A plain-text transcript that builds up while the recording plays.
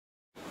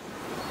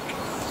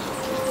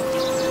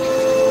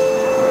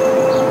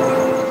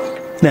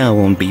Now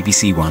on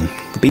BBC One,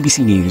 the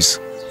BBC News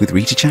with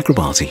Reeta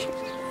Chakrabarti.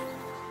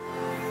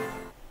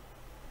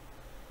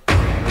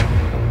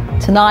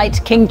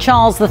 Tonight, King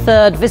Charles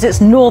III visits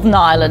Northern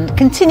Ireland,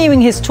 continuing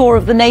his tour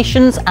of the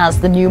nations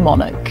as the new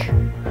monarch.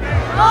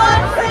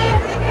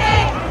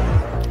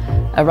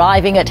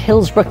 Arriving at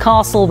Hillsborough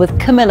Castle with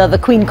Camilla, the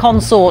Queen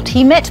Consort,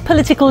 he met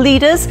political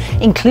leaders,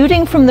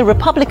 including from the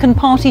Republican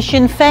Party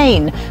Sinn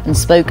Féin, and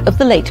spoke of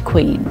the late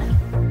Queen.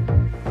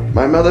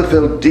 My mother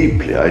felt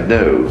deeply, I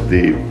know,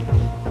 the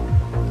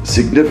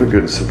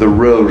significance of the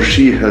role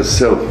she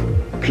herself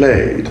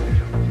played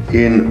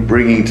in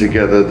bringing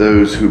together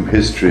those whom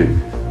history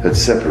had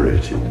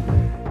separated.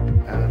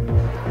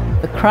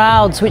 The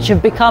crowds, which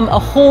have become a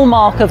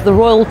hallmark of the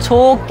royal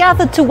tour,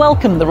 gathered to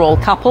welcome the royal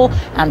couple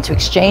and to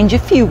exchange a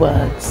few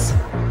words.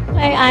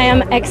 I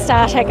am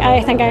ecstatic.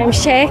 I think I am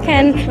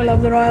shaken. I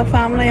love the royal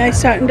family. I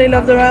certainly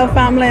love the royal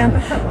family, and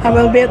I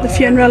will be at the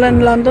funeral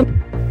in London.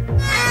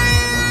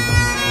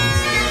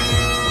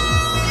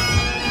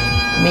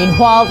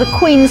 Meanwhile, the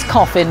Queen's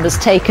coffin was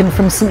taken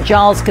from St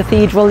Giles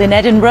Cathedral in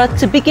Edinburgh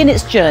to begin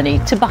its journey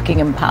to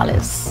Buckingham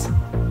Palace.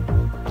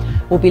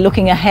 We'll be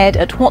looking ahead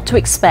at what to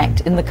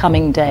expect in the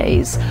coming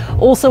days.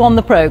 Also on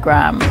the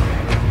programme,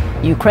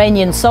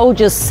 Ukrainian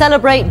soldiers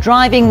celebrate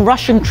driving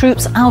Russian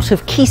troops out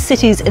of key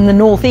cities in the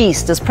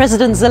northeast as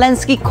President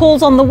Zelensky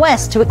calls on the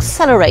West to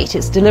accelerate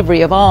its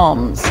delivery of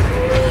arms.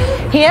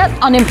 Here,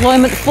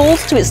 unemployment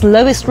falls to its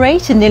lowest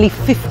rate in nearly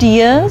 50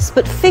 years,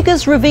 but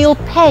figures reveal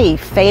pay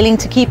failing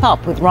to keep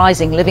up with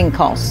rising living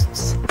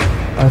costs.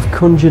 I've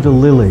conjured a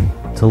lily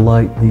to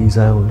light these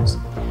hours.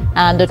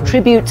 And a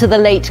tribute to the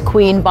late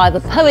Queen by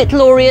the Poet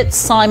Laureate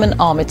Simon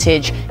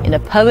Armitage in a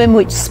poem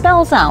which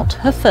spells out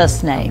her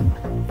first name.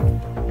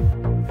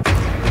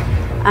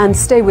 And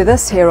stay with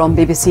us here on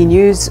BBC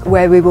News,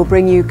 where we will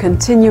bring you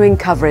continuing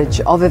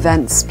coverage of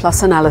events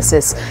plus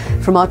analysis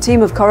from our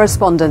team of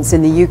correspondents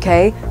in the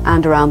UK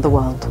and around the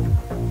world.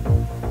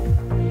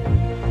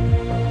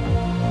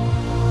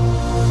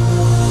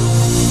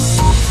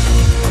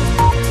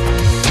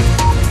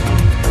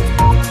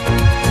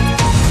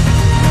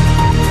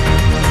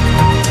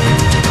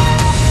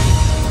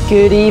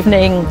 Good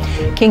evening.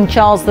 King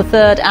Charles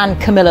III and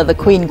Camilla, the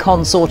Queen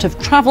Consort,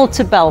 have travelled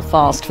to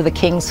Belfast for the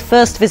King's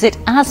first visit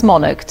as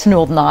monarch to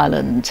Northern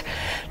Ireland.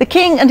 The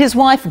King and his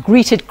wife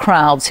greeted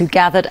crowds who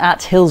gathered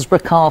at Hillsborough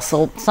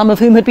Castle, some of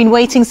whom had been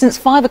waiting since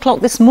 5 o'clock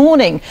this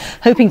morning,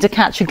 hoping to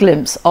catch a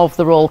glimpse of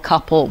the royal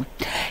couple.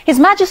 His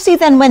Majesty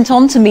then went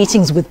on to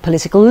meetings with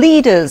political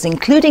leaders,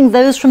 including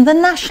those from the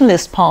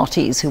nationalist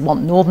parties who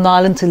want Northern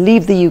Ireland to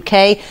leave the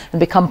UK and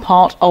become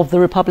part of the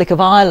Republic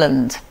of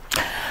Ireland.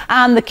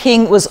 And the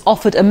King was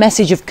offered a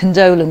message of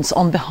condolence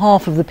on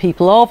behalf of the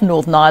people of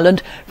Northern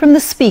Ireland from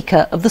the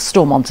Speaker of the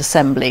Stormont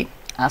Assembly.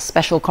 Our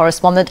special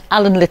correspondent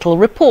Alan Little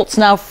reports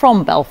now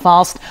from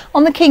Belfast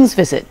on the King's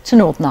visit to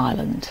Northern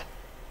Ireland.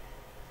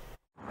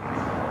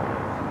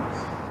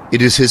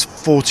 It is his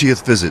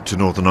 40th visit to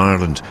Northern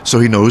Ireland, so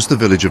he knows the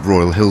village of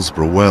Royal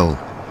Hillsborough well.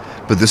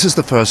 But this is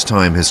the first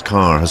time his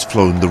car has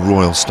flown the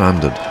royal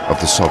standard of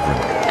the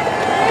sovereign.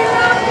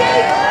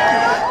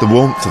 The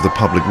warmth of the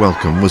public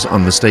welcome was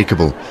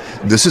unmistakable.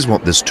 This is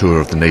what this tour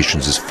of the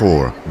nations is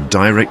for: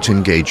 direct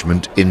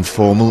engagement,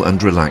 informal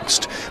and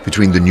relaxed,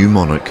 between the new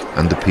monarch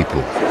and the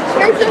people.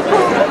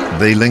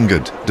 They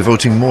lingered,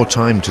 devoting more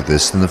time to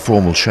this than the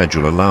formal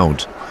schedule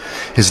allowed.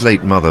 His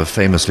late mother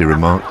famously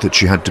remarked that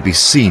she had to be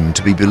seen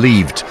to be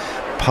believed.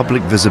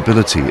 Public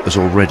visibility is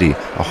already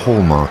a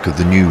hallmark of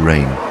the new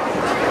reign.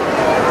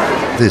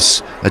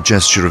 This, a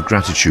gesture of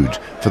gratitude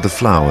for the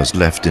flowers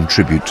left in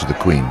tribute to the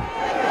Queen.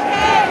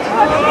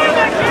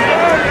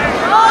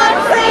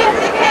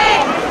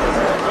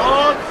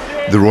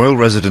 The royal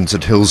residence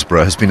at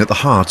Hillsborough has been at the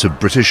heart of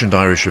British and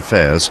Irish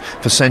affairs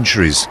for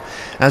centuries.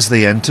 As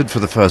they entered for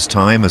the first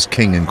time as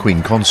King and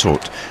Queen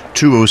Consort,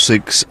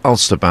 206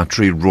 Ulster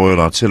Battery Royal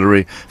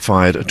Artillery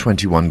fired a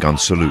 21-gun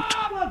salute.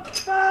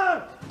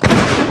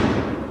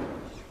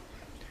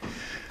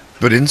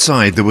 But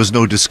inside there was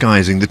no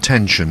disguising the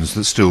tensions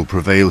that still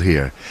prevail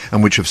here,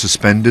 and which have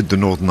suspended the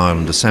Northern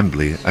Ireland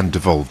Assembly and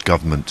devolved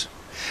government.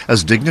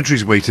 As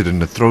dignitaries waited in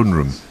the throne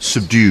room,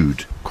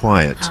 subdued,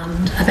 quiet.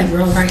 And I think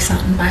we're all very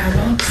saddened by our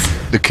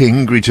loss. The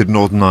King greeted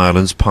Northern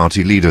Ireland's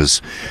party leaders.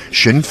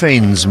 Sinn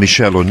Féin's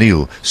Michelle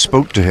O'Neill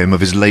spoke to him of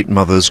his late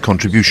mother's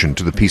contribution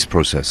to the peace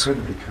process.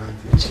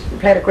 She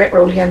played a great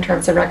role here in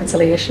terms of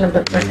reconciliation and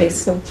building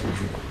peace, so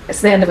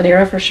it's the end of an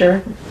era for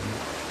sure.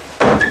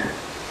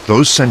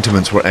 Those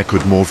sentiments were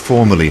echoed more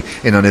formally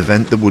in an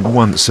event that would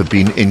once have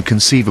been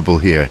inconceivable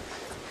here.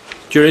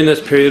 During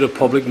this period of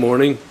public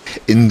mourning,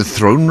 in the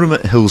throne room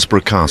at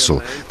Hillsborough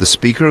Castle, the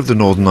Speaker of the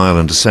Northern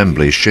Ireland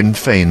Assembly, Sinn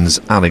Féin's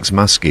Alex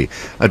Maskey,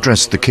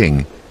 addressed the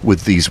King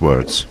with these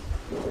words.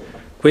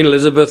 Queen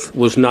Elizabeth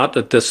was not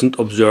a distant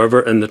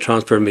observer in the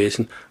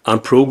transformation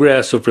and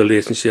progress of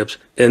relationships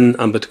in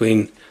and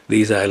between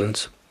these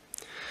islands.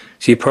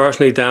 She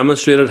personally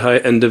demonstrated how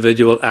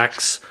individual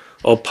acts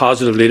of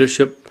positive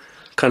leadership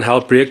can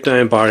help break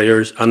down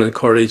barriers and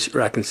encourage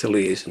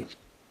reconciliation.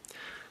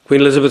 Queen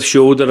Elizabeth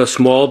showed that a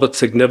small but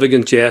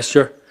significant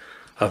gesture,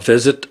 a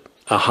visit,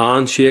 a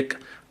handshake,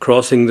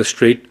 crossing the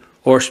street,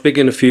 or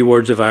speaking a few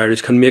words of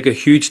Irish can make a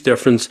huge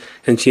difference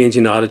in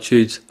changing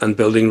attitudes and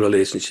building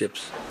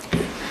relationships.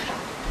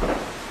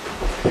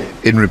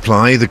 In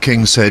reply, the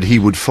King said he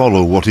would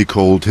follow what he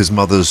called his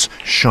mother's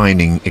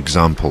shining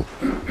example.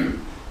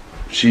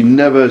 She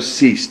never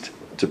ceased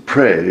to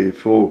pray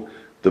for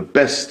the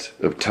best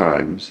of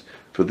times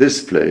for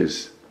this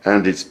place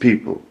and its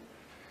people,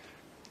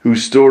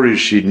 whose stories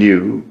she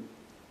knew,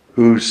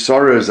 whose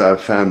sorrows our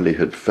family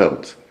had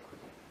felt,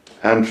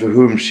 and for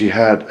whom she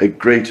had a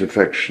great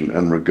affection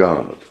and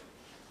regard.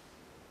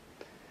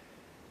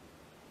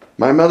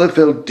 My mother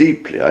felt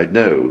deeply, I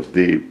know,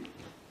 the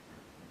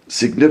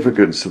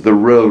significance of the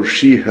role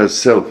she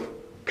herself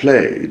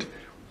played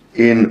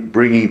in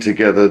bringing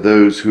together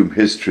those whom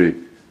history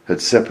had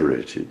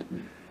separated,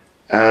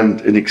 and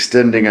in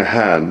extending a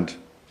hand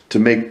to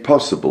make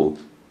possible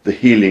the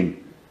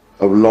healing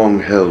of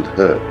long-held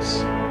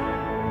hurts.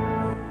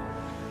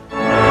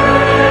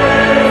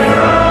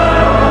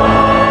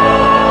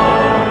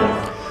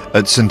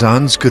 At St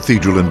Anne's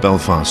Cathedral in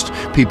Belfast,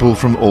 people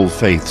from all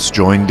faiths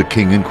joined the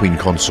King and Queen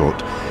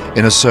Consort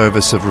in a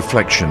service of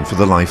reflection for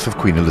the life of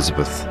Queen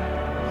Elizabeth.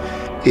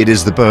 It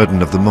is the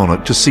burden of the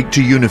monarch to seek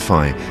to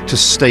unify, to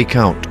stake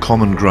out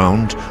common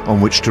ground on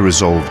which to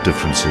resolve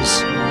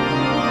differences.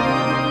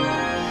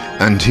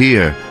 And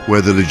here,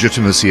 where the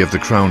legitimacy of the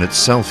crown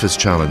itself is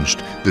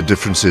challenged, the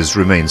differences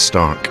remain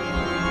stark.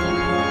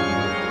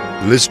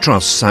 Liz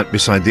Truss sat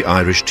beside the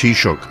Irish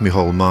Taoiseach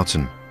Micheál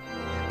Martin,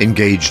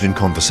 engaged in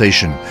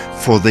conversation,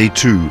 for they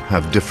too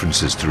have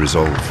differences to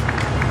resolve.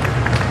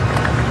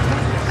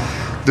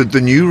 That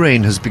the new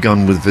reign has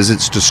begun with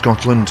visits to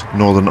Scotland,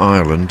 Northern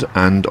Ireland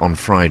and, on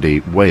Friday,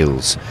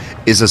 Wales,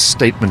 is a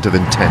statement of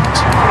intent.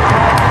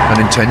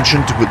 An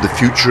intention to put the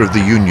future of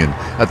the Union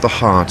at the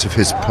heart of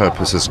his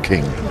purpose as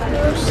king.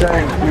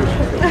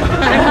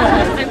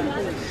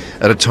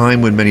 At a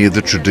time when many of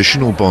the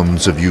traditional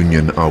bonds of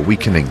union are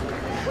weakening,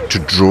 to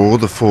draw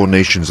the four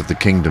nations of the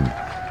kingdom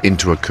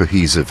into a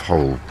cohesive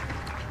whole.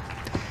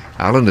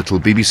 Alan Little,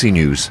 BBC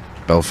News,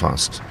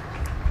 Belfast.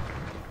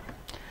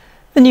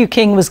 The new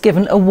king was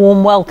given a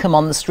warm welcome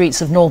on the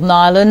streets of Northern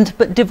Ireland,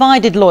 but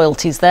divided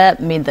loyalties there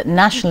mean that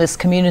nationalist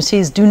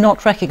communities do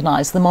not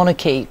recognise the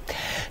monarchy.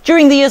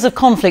 During the years of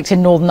conflict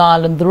in Northern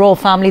Ireland, the royal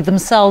family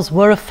themselves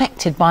were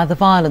affected by the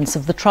violence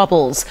of the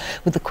Troubles,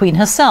 with the Queen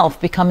herself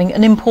becoming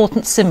an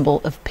important symbol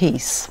of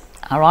peace.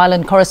 Our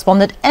Ireland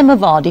correspondent Emma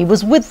Vardy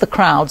was with the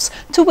crowds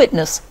to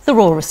witness the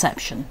royal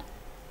reception.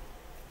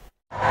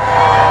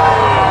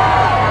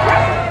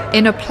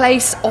 In a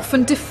place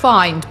often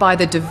defined by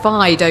the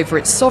divide over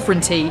its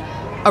sovereignty,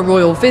 a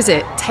royal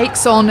visit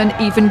takes on an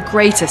even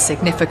greater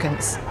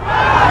significance.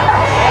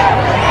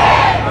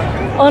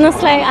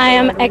 Honestly, I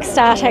am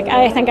ecstatic.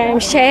 I think I am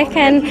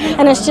shaking,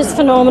 and it's just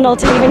phenomenal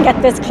to even get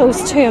this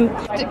close to him.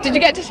 Did you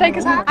get to shake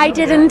his hand? I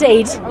did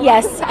indeed,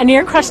 yes. I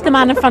near crushed the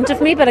man in front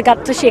of me, but I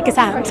got to shake his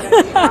hand.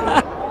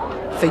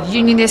 For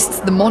Unionists,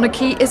 the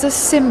monarchy is a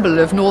symbol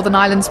of Northern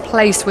Ireland's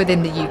place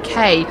within the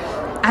UK,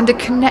 and a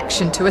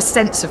connection to a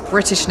sense of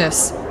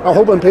Britishness. I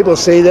hope when people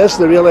see this,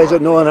 they realise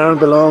that Northern Ireland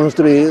belongs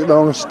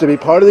to be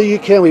part of the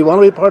UK, and we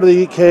want to be part of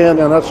the UK, and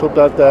let's hope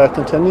that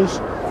continues.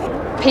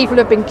 People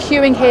have been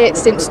queuing here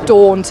since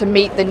dawn to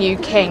meet the new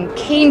king,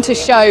 keen to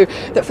show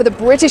that for the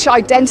British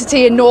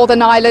identity in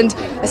Northern Ireland,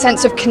 a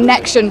sense of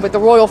connection with the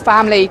royal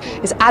family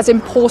is as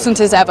important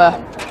as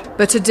ever.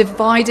 But a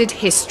divided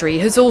history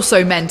has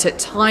also meant at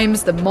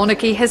times the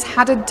monarchy has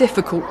had a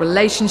difficult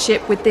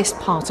relationship with this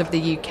part of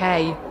the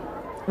UK.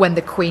 When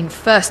the Queen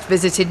first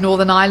visited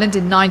Northern Ireland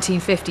in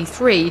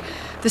 1953,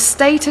 the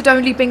state had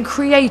only been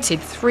created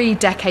 3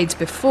 decades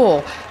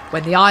before,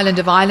 when the island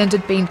of Ireland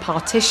had been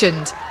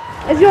partitioned.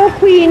 As your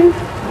Queen,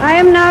 I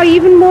am now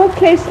even more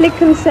closely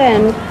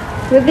concerned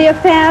with the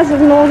affairs of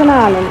Northern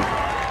Ireland.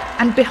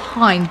 And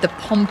behind the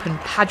pomp and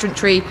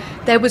pageantry,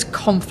 there was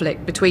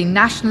conflict between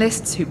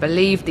nationalists who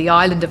believed the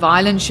island of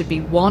Ireland should be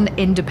one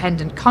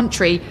independent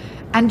country,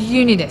 and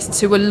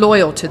Unionists who were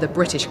loyal to the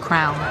British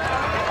Crown.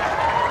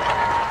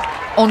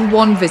 On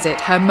one visit,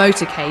 her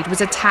motorcade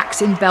was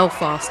attacked in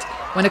Belfast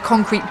when a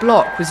concrete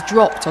block was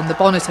dropped on the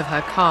bonnet of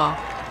her car.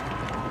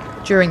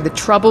 During the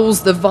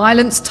Troubles, the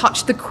violence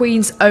touched the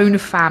Queen's own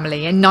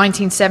family in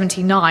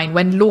 1979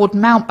 when Lord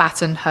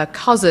Mountbatten, her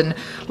cousin,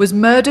 was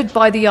murdered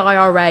by the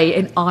IRA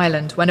in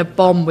Ireland when a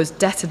bomb was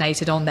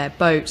detonated on their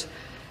boat.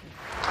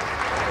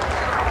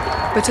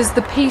 But as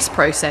the peace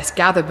process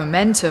gathered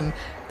momentum,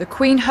 the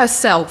Queen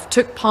herself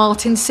took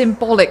part in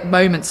symbolic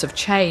moments of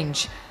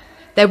change.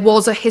 There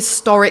was a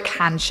historic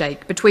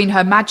handshake between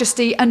Her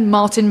Majesty and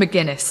Martin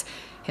McGuinness,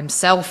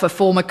 himself a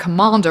former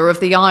commander of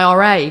the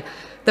IRA,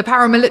 the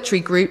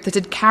paramilitary group that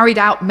had carried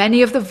out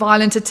many of the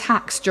violent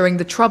attacks during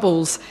the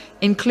Troubles,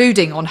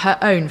 including on her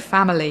own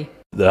family.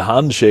 The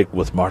handshake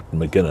with Martin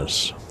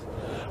McGuinness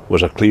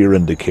was a clear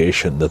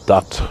indication that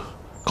that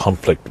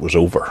conflict was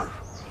over.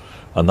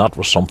 And that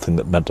was something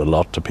that meant a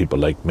lot to people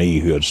like me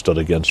who had stood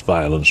against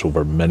violence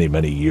over many,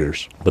 many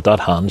years. But that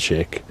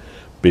handshake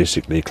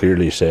basically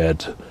clearly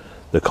said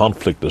the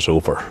conflict is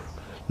over.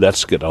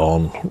 Let's get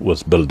on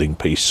with building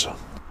peace.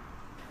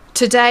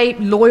 Today,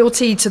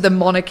 loyalty to the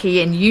monarchy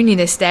in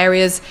unionist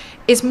areas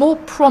is more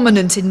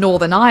prominent in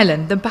Northern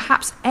Ireland than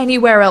perhaps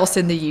anywhere else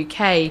in the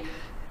UK.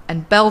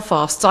 And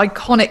Belfast's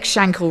iconic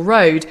Shankill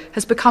Road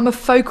has become a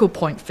focal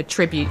point for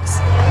tributes.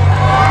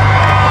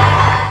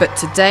 But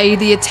today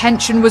the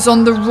attention was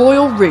on the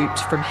royal route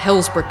from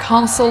Hillsborough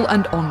Castle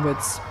and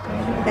onwards.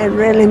 It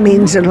really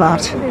means a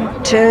lot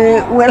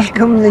to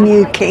welcome the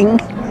new king,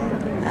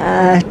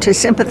 to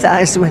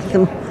sympathise with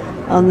him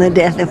on the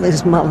death of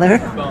his mother.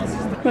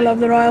 We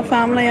love the royal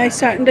family. I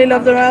certainly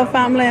love the royal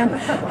family, and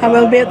I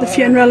will be at the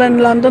funeral in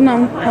London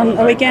on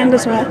the weekend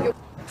as well.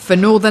 For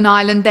Northern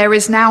Ireland, there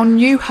is now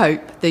new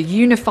hope. The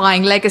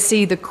unifying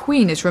legacy the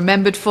Queen is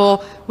remembered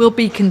for will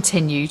be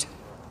continued.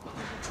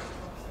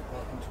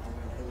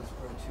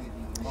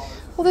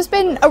 Well, there's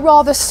been a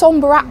rather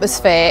sombre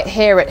atmosphere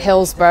here at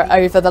Hillsborough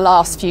over the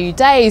last few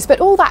days,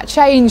 but all that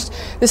changed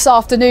this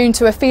afternoon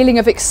to a feeling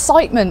of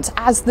excitement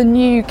as the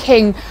new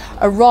king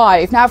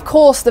arrived. Now, of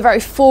course, the very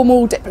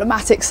formal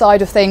diplomatic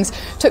side of things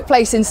took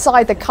place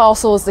inside the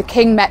castle as the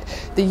king met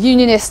the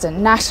unionist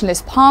and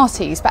nationalist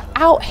parties. But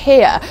out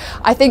here,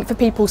 I think for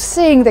people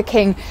seeing the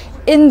king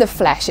in the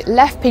flesh, it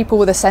left people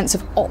with a sense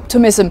of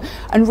optimism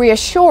and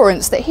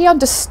reassurance that he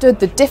understood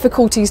the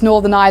difficulties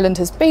Northern Ireland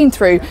has been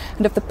through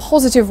and of the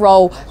positive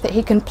role that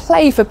he can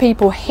play for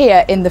people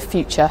here in the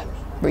future.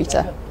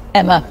 Reeta.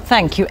 Emma,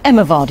 thank you.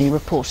 Emma Vardy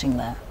reporting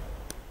there.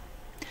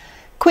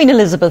 Queen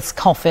Elizabeth's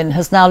coffin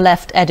has now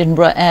left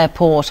Edinburgh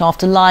Airport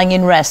after lying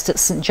in rest at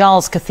St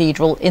Giles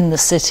Cathedral in the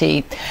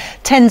city.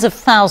 Tens of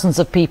thousands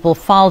of people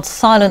filed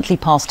silently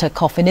past her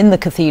coffin in the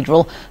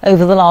cathedral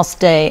over the last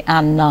day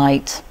and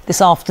night. This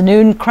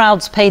afternoon,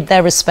 crowds paid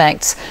their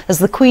respects as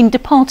the Queen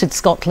departed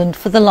Scotland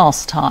for the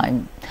last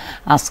time.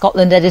 Our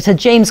Scotland editor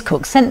James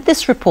Cook sent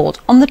this report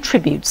on the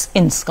tributes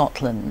in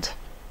Scotland.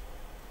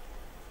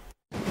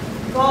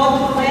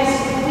 God bless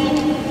the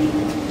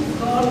Queen.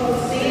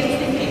 God save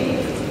the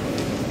King.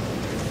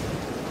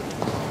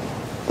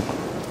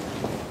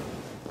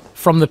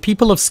 From the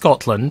people of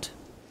Scotland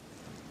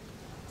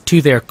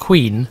to their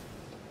Queen,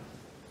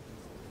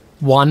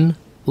 one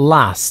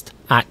last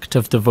act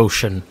of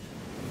devotion.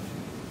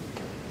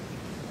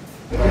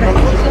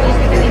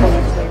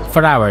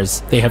 For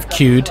hours they have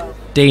queued,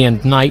 day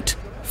and night,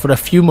 for a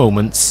few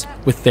moments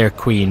with their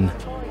Queen.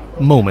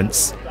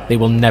 Moments they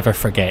will never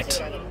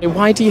forget.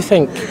 Why do you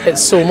think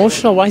it's so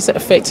emotional? Why has it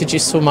affected you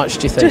so much,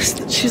 do you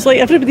think? She's like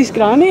everybody's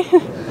granny.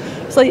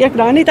 It's like your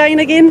granny dying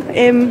again.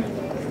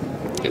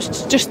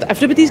 It's just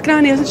everybody's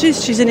granny, isn't she?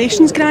 She's a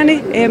nation's granny.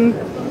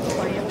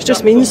 It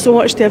just means so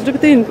much to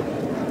everybody. And,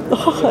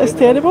 oh, it's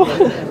terrible.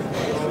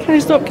 Can I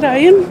stop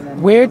crying?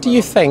 Where do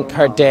you think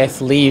her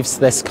death leaves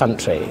this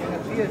country?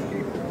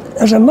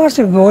 There's a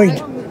massive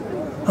void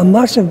in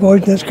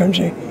this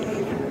country.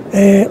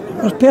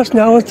 Her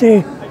personality,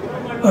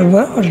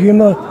 her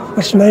humour,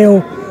 her smile,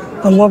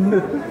 her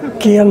love,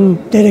 care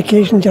and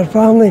dedication to her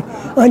family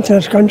and to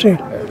this country.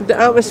 The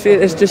atmosphere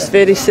is just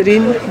very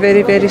serene,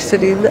 very, very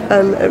serene,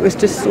 and it was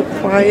just so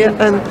quiet,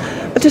 and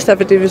just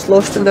everybody was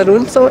lost in their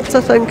own thoughts,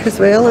 I think, as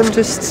well, and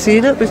just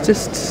seeing it was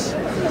just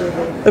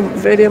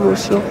very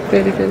emotional,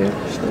 very, very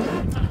emotional.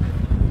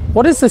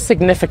 What is the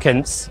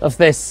significance of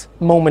this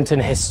moment in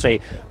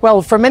history?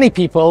 Well, for many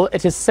people,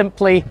 it is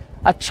simply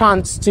a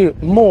chance to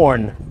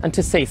mourn and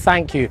to say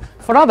thank you.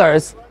 For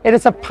others, it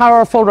is a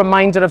powerful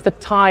reminder of the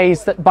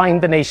ties that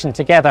bind the nation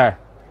together.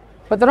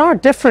 But there are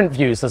different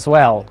views as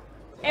well.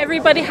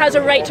 Everybody has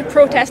a right to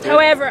protest.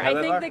 However, I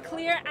think the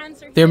clear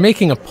answer... They're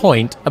making a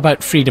point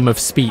about freedom of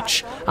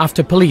speech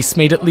after police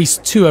made at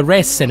least 2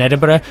 arrests in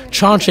Edinburgh,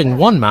 charging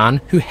one man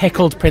who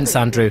heckled Prince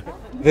Andrew.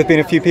 There have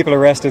been a few people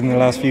arrested in the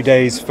last few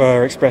days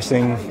for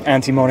expressing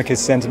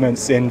anti-monarchist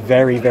sentiments in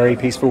very, very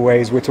peaceful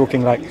ways. We're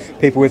talking like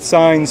people with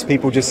signs,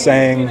 people just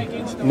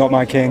saying, "Not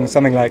my king,"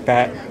 something like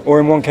that. Or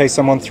in one case,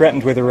 someone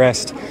threatened with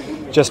arrest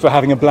just for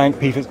having a blank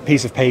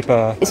piece of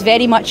paper. It's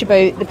very much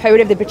about the power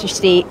of the British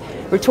state.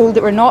 We're told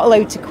that we're not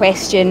allowed to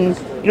question,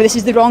 this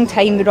is the wrong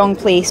time, the wrong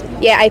place.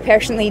 Yeah, I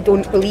personally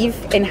don't believe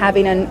in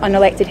having an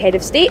unelected head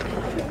of state,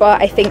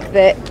 but I think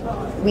that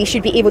we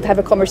should be able to have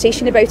a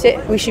conversation about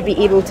it. We should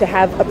be able to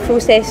have a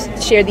process to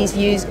share these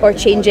views or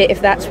change it if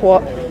that's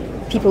what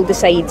people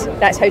decide.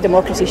 That's how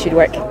democracy should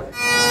work.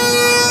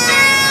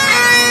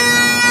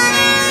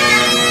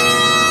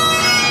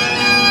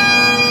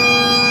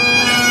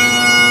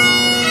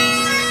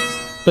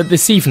 But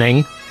this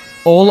evening,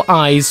 all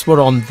eyes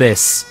were on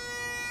this,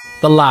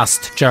 the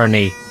last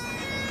journey,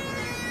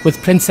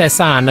 with Princess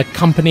Anne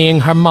accompanying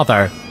her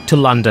mother to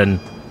London.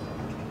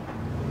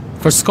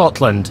 For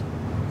Scotland,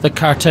 the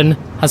curtain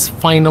has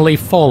finally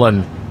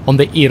fallen on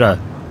the era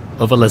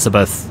of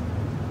Elizabeth.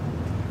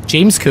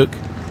 James Cook,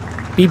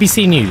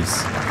 BBC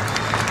News,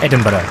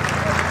 Edinburgh.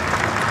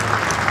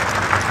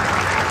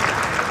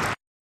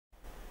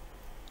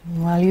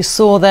 Well, you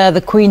saw there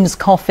the Queen's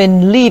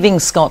coffin leaving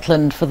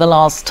Scotland for the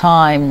last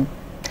time.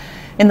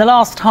 In the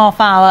last half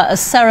hour, a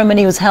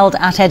ceremony was held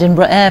at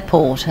Edinburgh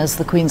Airport as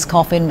the Queen's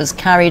coffin was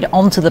carried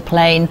onto the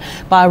plane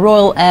by a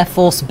Royal Air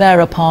Force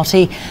bearer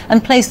party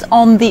and placed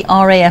on the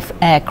RAF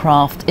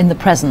aircraft in the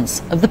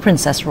presence of the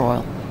Princess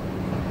Royal.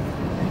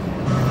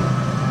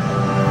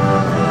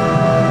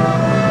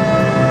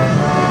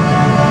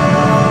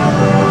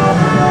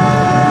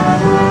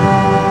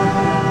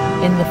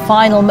 In the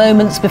final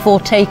moments before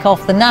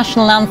takeoff, the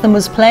national anthem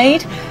was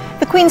played.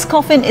 The Queen's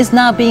coffin is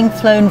now being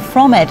flown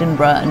from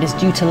Edinburgh and is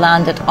due to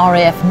land at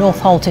RAF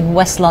Northolt in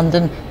West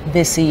London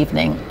this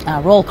evening.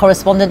 Our royal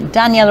correspondent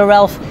Daniela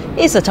Relf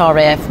is at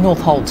RAF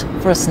Northolt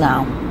for us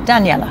now.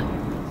 Daniela.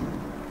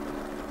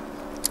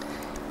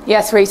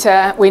 Yes,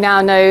 Rita, we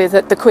now know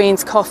that the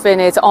Queen's coffin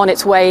is on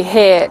its way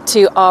here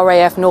to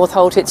RAF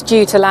Northolt. It's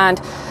due to land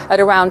at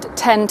around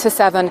 10 to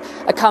 7,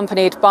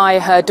 accompanied by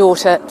her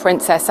daughter,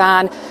 Princess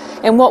Anne.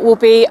 In what will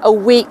be a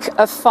week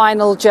of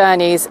final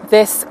journeys,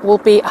 this will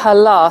be her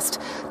last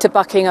to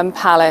Buckingham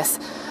Palace.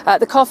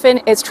 The coffin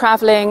is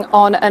travelling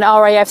on an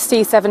RAF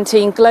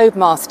C-17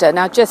 Globemaster.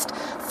 Now, just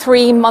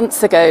 3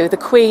 months ago, the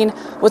Queen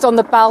was on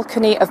the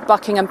balcony of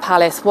Buckingham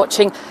Palace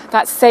watching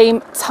that same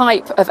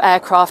type of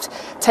aircraft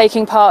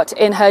taking part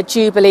in her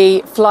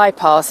Jubilee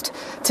flypast.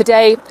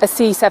 Today, a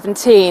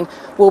C-17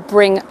 will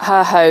bring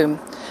her home.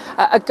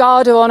 A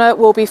guard of honour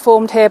will be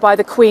formed here by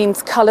the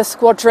Queen's Colour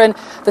Squadron,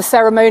 the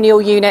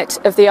ceremonial unit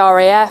of the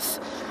RAF.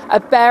 A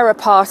bearer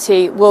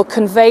party will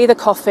convey the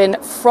coffin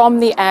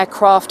from the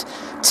aircraft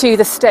to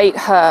the state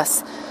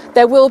hearse.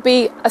 There will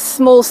be a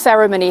small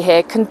ceremony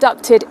here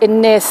conducted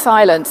in near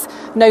silence.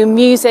 No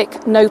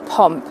music, no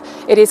pomp.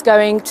 It is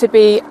going to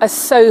be a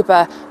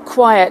sober,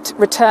 quiet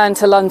return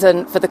to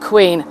London for the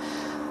Queen.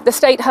 The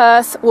state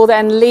hearse will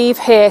then leave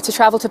here to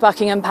travel to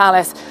Buckingham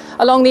Palace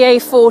along the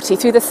A40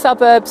 through the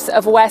suburbs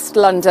of West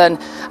London,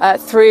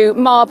 through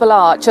Marble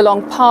Arch,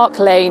 along Park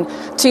Lane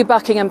to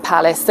Buckingham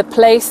Palace, the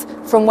place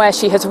from where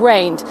she has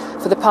reigned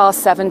for the past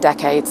 7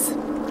 decades.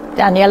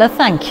 Daniela,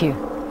 thank you.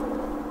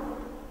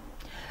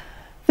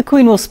 The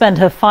Queen will spend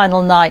her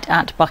final night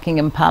at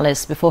Buckingham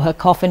Palace before her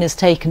coffin is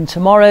taken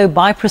tomorrow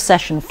by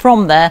procession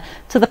from there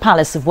to the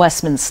Palace of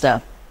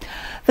Westminster.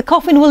 The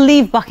coffin will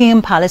leave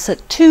Buckingham Palace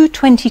at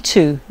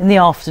 2:22 in the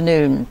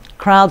afternoon.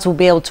 Crowds will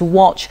be able to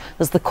watch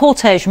as the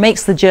cortege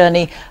makes the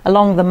journey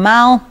along the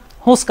Mall,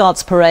 Horse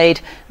Guards Parade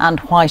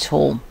and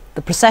Whitehall.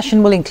 The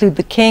procession will include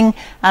the King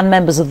and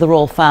members of the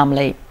royal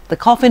family. The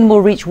coffin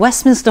will reach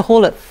Westminster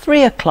Hall at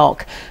 3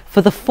 o'clock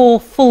for the 4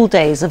 full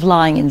days of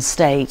lying in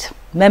state.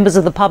 Members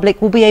of the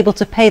public will be able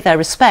to pay their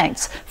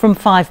respects from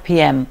 5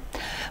 p.m.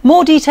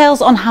 More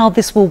details on how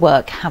this will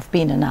work have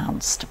been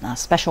announced. Our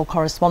special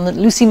correspondent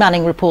Lucy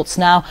Manning reports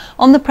now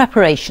on the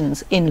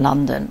preparations in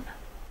London.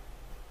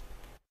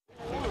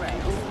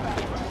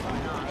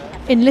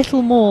 In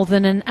little more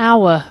than an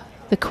hour,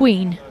 the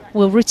Queen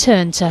will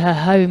return to her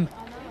home.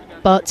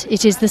 But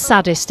it is the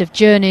saddest of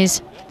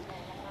journeys.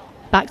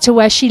 Back to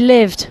where she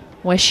lived,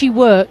 where she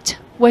worked,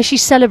 where she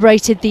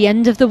celebrated the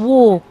end of the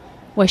war,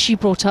 where she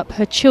brought up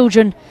her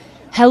children,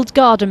 held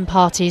garden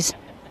parties,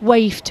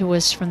 waved to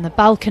us from the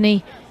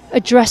balcony,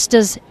 addressed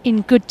us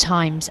in good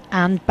times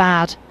and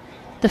bad,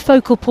 the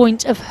focal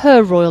point of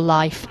her royal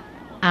life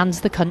and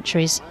the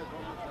country's.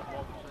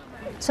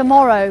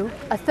 Tomorrow,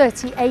 a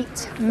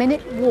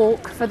 38-minute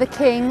walk for the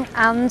King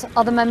and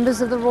other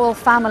members of the royal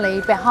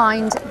family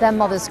behind their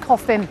mother's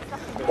coffin,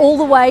 all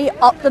the way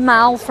up the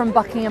Mall from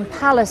Buckingham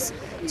Palace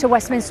to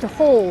Westminster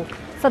Hall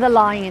for the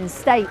lying in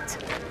state.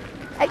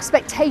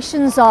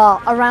 Expectations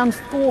are around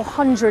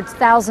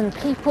 400,000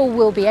 people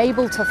will be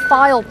able to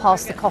file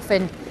past the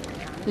coffin,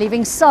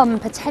 leaving some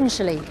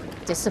potentially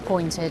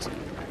disappointed.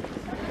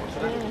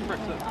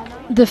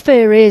 The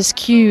fear is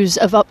queues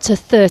of up to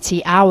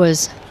 30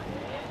 hours.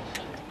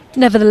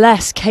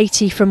 Nevertheless,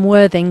 Katie from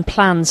Worthing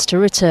plans to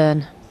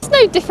return. It's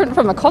no different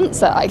from a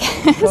concert, I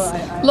guess.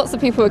 Lots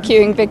of people are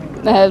queuing big,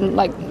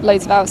 like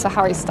loads of hours for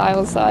Harry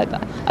Styles. So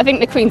I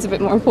think the Queen's a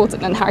bit more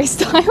important than Harry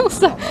Styles,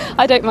 so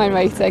I don't mind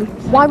waiting.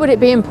 Why would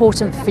it be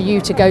important for you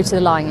to go to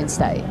the lying in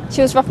state?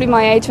 She was roughly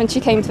my age when she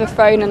came to the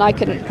throne, and I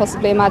couldn't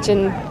possibly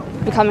imagine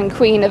becoming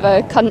Queen of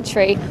a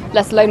country,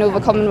 let alone all the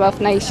Commonwealth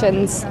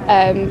nations,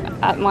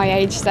 at my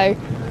age. So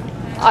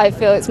I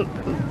feel it's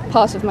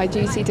part of my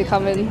duty to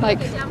come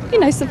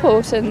and,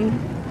 support and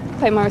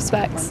pay my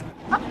respects.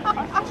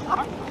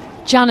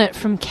 Janet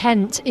from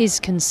Kent is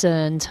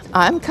concerned.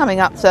 I'm coming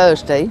up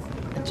Thursday,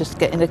 just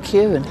get in a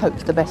queue and hope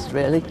for the best,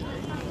 really.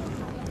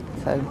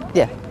 So,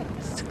 yeah,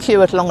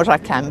 queue as long as I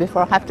can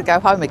before I have to go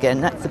home again.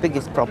 That's the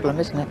biggest problem,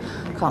 isn't it?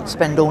 Can't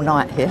spend all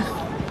night here.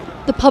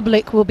 The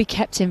public will be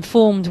kept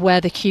informed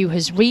where the queue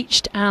has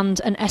reached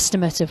and an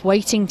estimate of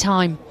waiting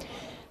time.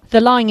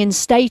 The lying in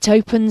state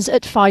opens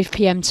at 5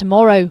 p.m.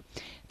 tomorrow.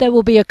 There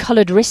will be a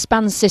coloured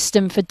wristband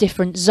system for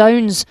different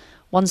zones.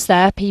 Once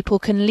there, people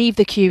can leave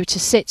the queue to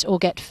sit or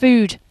get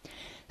food.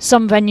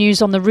 Some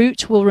venues on the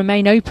route will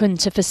remain open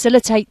to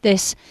facilitate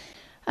this,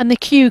 and the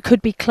queue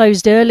could be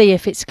closed early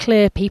if it's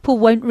clear people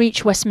won't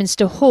reach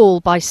Westminster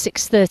Hall by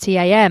 6:30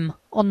 a.m.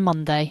 on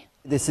Monday.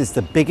 This is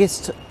the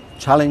biggest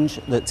challenge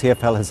that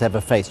TfL has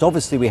ever faced.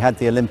 Obviously, we had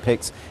the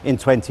Olympics in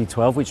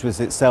 2012, which was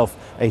itself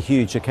a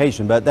huge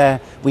occasion, but there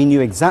we knew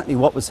exactly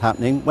what was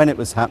happening, when it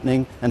was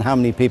happening, and how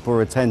many people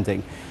were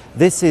attending.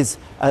 This is,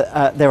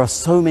 there are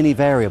so many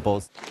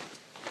variables.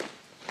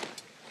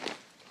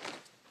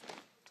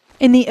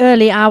 In the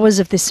early hours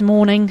of this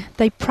morning,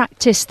 they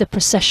practiced the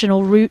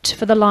processional route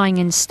for the lying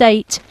in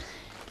state.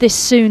 This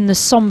soon the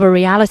sombre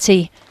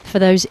reality for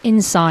those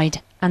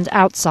inside and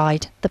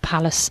outside the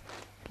palace.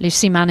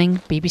 Lucy Manning,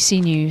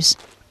 BBC News.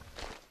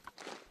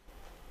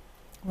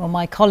 Well,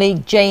 my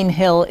colleague Jane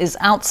Hill is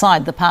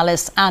outside the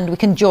palace and we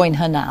can join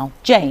her now.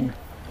 Jane.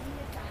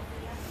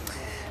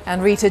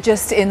 And Reeta,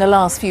 just in the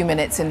last few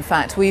minutes, in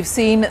fact, we've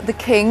seen the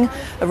King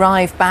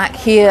arrive back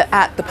here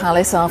at the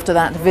palace after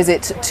that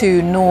visit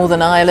to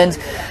Northern Ireland.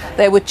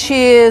 There were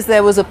cheers,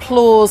 there was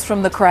applause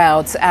from the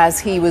crowds as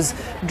he was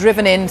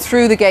driven in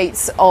through the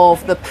gates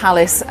of the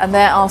palace, and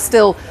there are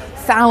still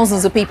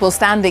thousands of people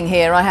standing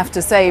here, I have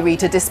to say,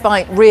 Reeta,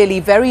 despite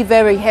really very,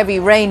 very heavy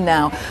rain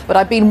now. But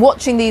I've been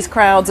watching these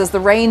crowds as the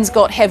rain's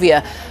got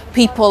heavier.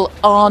 People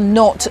are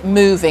not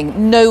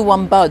moving, no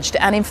one budged.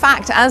 And in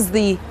fact, as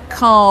the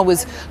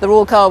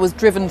royal car was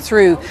driven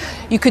through,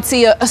 you could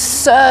see a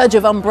surge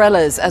of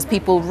umbrellas as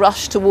people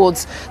rushed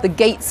towards the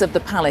gates of the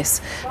palace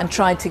and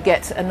tried to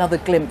get another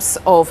glimpse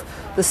of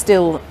the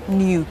still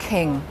new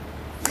King.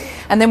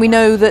 And then we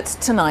know that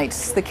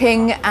tonight the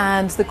King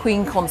and the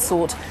Queen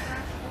Consort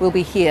will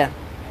be here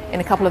in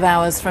a couple of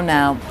hours from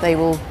now. They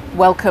will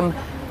welcome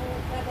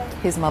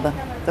his mother,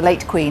 the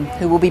late Queen,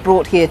 who will be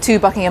brought here to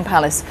Buckingham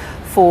Palace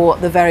for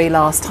the very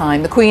last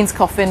time. The Queen's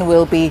coffin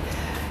will be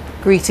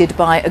greeted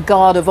by a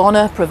guard of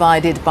honour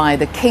provided by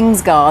the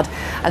King's Guard,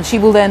 and she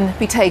will then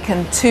be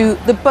taken to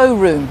the bow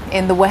room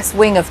in the west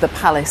wing of the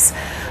palace,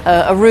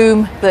 a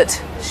room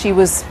that she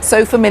was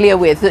so familiar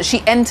with, that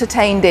she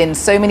entertained in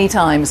so many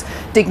times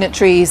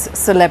dignitaries,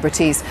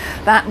 celebrities.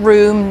 That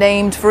room,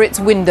 named for its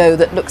window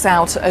that looks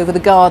out over the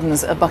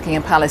gardens of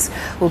Buckingham Palace,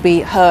 will be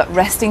her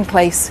resting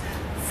place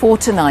for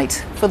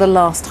tonight, for the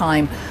last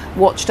time,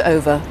 watched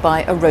over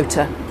by a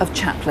rota of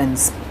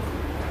chaplains.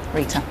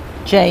 Reeta.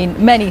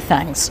 Jane, many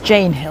thanks.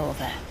 Jane Hill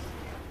there.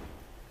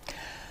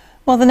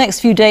 Well, the next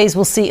few days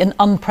will see an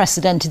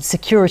unprecedented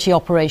security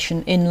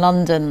operation in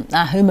London.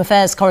 Our Home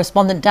Affairs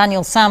correspondent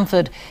Daniel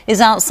Samford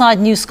is outside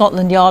New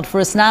Scotland Yard for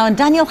us now. And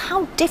Daniel,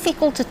 how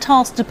difficult a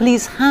task do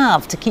police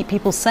have to keep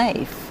people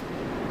safe?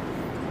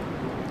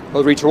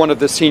 Well, Reeta, one of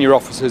the senior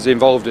officers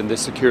involved in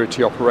this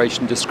security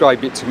operation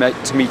described it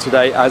to me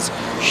today as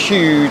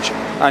huge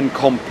and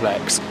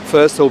complex.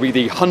 First, there'll be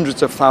the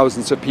hundreds of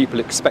thousands of people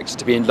expected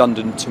to be in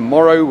London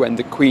tomorrow when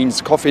the Queen's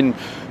coffin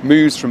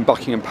moves from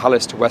Buckingham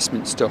Palace to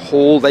Westminster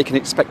Hall. They can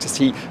expect to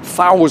see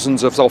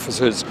thousands of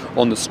officers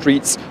on the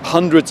streets.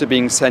 Hundreds are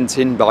being sent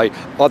in by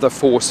other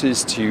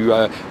forces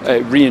to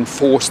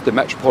reinforce the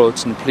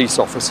Metropolitan Police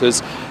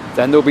officers.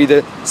 Then there'll be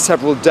the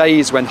several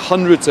days when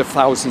hundreds of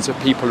thousands of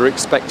people are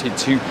expected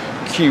to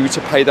queue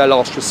to pay their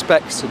last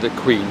respects to the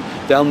Queen.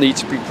 They'll need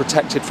to be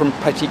protected from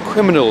petty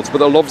criminals, but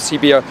there'll obviously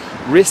be a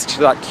risk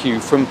to that queue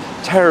from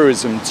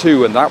terrorism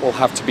too, and that will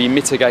have to be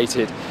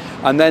mitigated.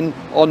 And then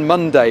on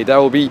Monday there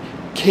will be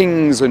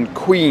kings and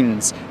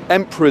queens,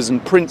 emperors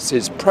and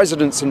princes,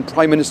 presidents and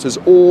prime ministers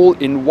all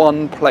in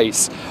one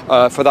place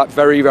for that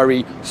very,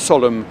 very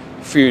solemn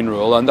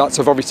funeral. And that's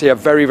obviously a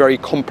very, very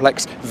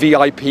complex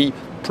VIP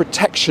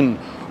protection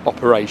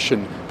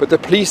operation. But the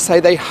police say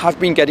they have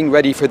been getting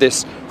ready for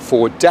this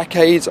for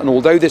decades, and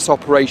although this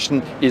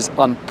operation is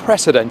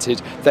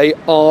unprecedented, they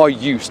are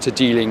used to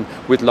dealing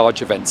with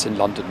large events in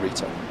London,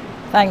 Reeta.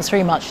 Thanks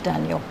very much,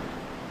 Daniel.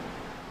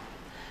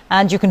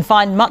 And you can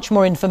find much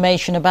more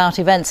information about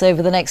events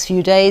over the next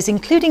few days,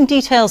 including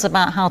details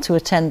about how to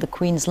attend the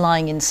Queen's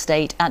lying in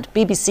state at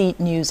BBC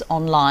News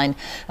Online.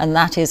 And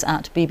that is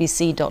at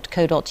bbc.co.uk/news,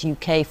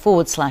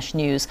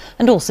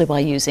 and also by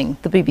using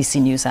the BBC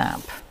News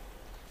app.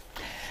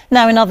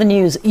 Now, in other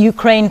news,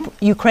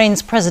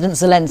 Ukraine's President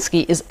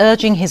Zelensky is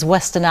urging his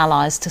Western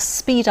allies to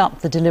speed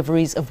up the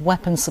deliveries of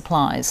weapon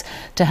supplies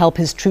to help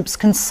his troops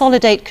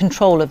consolidate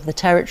control of the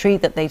territory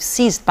that they've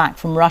seized back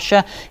from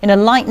Russia in a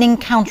lightning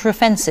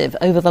counter-offensive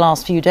over the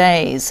last few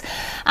days.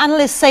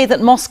 Analysts say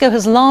that Moscow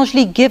has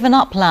largely given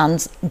up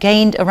lands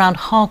gained around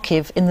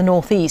Kharkiv in the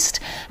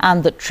northeast,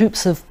 and that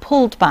troops have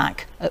pulled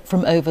back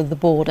from over the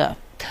border.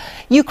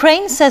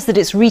 Ukraine says that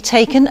it's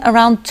retaken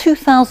around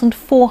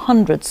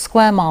 2,400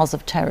 square miles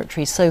of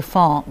territory so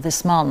far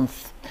this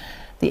month.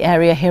 The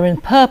area here in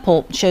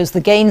purple shows the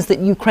gains that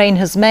Ukraine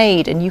has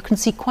made, and you can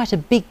see quite a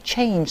big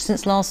change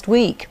since last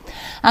week.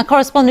 Our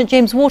correspondent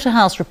James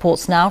Waterhouse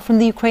reports now from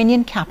the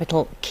Ukrainian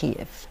capital,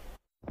 Kiev.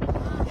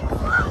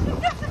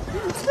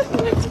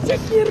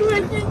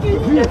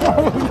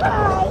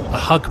 A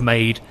hug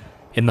made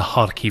in the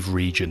Kharkiv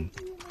region.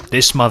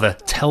 This mother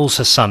tells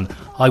her son,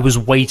 "I was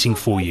waiting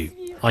for you.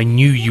 I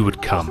knew you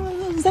would come."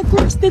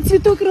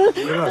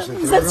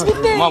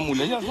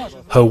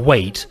 Her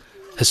wait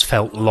has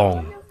felt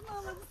long.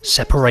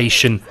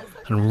 Separation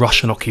and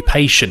Russian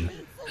occupation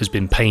has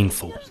been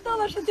painful.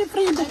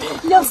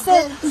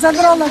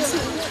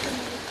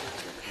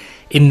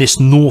 In this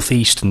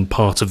northeastern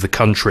part of the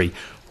country,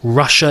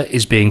 Russia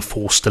is being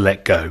forced to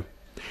let go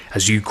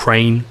as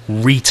Ukraine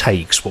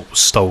retakes what was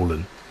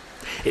stolen.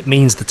 It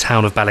means the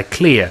town of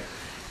Balaklia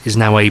is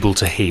now able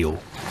to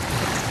heal.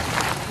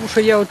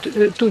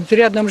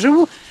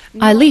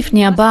 I live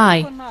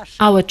nearby.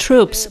 Our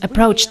troops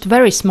approached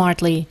very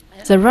smartly.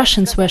 The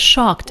Russians were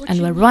shocked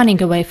and were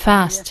running away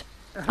fast.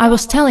 I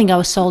was telling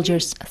our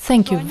soldiers,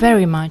 thank you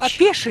very much.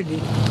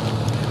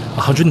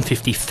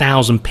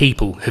 150,000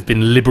 people have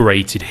been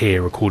liberated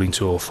here, according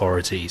to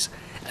authorities,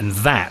 and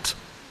that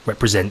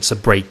represents a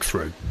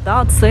breakthrough.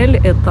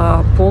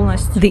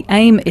 The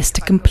aim is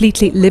to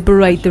completely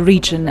liberate the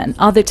region and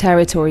other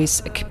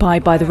territories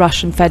occupied by the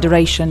Russian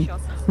Federation.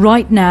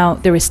 Right now,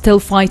 there is still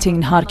fighting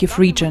in Kharkiv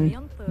region.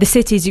 The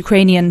cities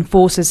Ukrainian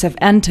forces have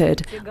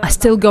entered are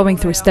still going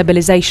through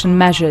stabilization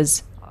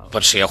measures.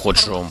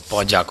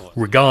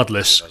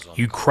 Regardless,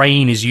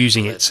 Ukraine is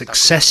using its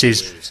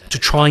successes to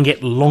try and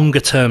get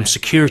longer-term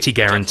security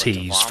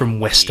guarantees from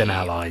Western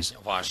allies.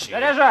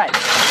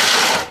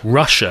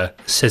 Russia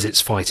says it's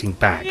fighting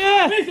back.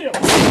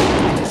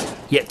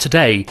 Yet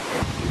today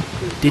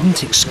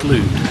didn't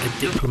exclude a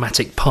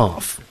diplomatic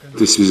path.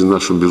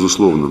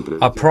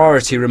 Our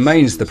priority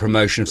remains the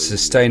promotion of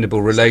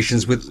sustainable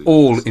relations with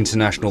all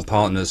international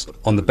partners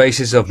on the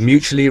basis of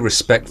mutually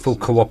respectful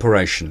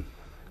cooperation.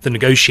 The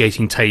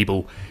negotiating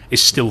table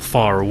is still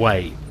far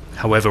away.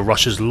 However,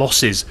 Russia's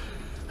losses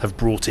have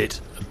brought it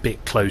a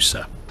bit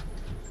closer.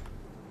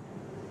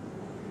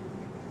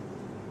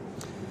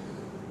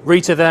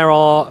 Reeta, there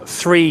are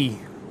three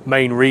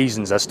main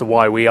reasons as to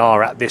why we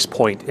are at this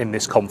point in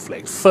this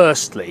conflict.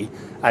 Firstly,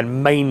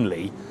 and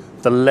mainly,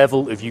 the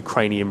level of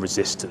Ukrainian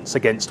resistance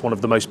against one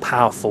of the most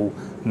powerful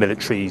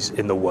militaries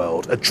in the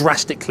world, a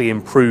drastically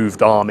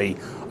improved army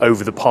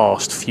over the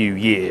past few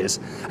years.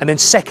 And then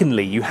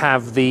secondly, you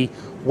have the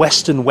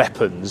Western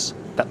weapons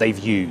that they've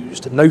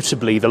used,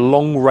 notably the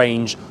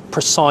long-range,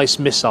 precise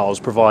missiles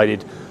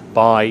provided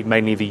by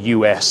mainly the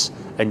US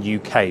and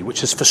UK,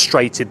 which has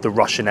frustrated the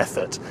Russian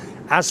effort.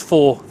 As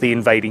for the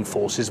invading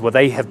forces, well,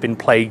 they have been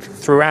plagued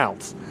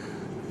throughout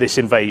this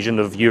invasion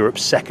of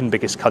Europe's second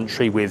biggest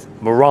country with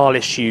morale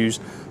issues,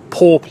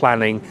 poor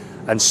planning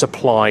and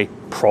supply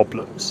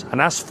problems.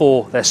 And as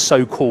for their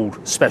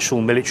so-called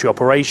special military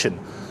operation,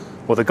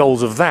 well, the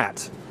goals of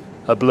that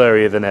are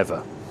blurrier than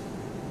ever.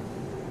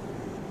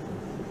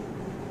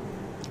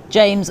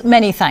 James,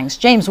 many thanks.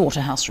 James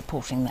Waterhouse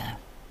reporting there.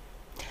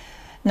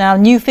 Now,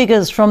 new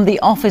figures from the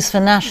Office for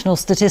National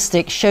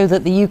Statistics show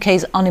that the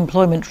UK's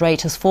unemployment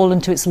rate has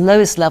fallen to its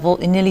lowest level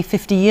in nearly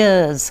 50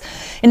 years.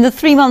 In the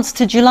 3 months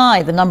to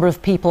July, the number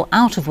of people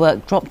out of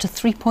work dropped to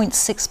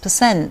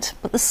 3.6%.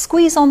 But the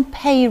squeeze on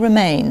pay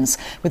remains,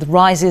 with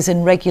rises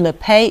in regular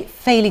pay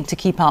failing to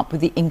keep up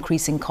with the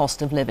increasing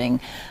cost of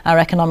living. Our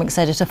economics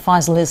editor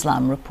Faisal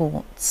Islam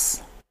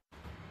reports.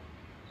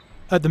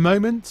 At the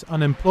moment,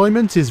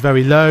 unemployment is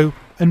very low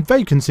and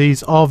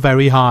vacancies are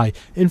very high.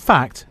 In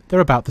fact, they're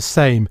about the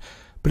same.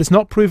 But it's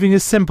not proving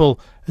as simple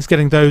as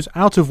getting those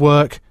out of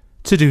work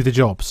to do the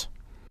jobs.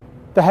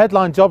 The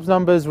headline jobs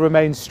numbers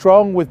remain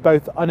strong, with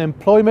both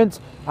unemployment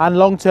and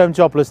long-term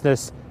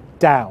joblessness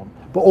down.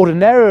 But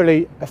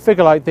ordinarily, a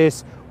figure like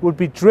this would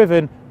be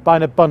driven by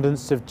an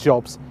abundance of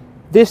jobs.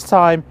 This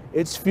time,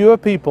 it's fewer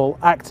people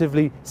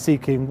actively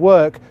seeking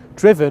work,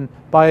 driven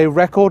by a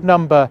record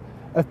number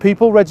of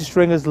people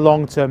registering as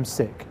long-term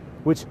sick,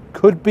 which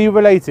could be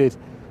related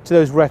to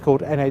those record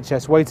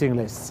NHS waiting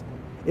lists.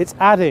 It's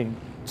adding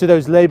to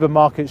those labour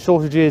market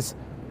shortages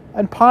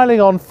and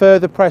piling on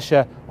further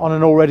pressure on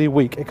an already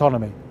weak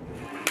economy.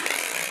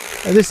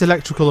 At this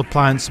electrical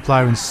appliance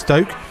supplier in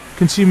Stoke,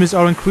 consumers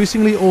are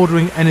increasingly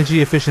ordering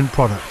energy-efficient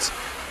products,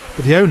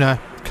 but the owner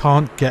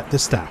can't get the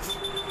staff.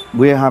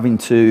 We're having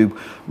to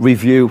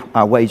review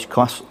our wage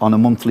costs on a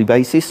monthly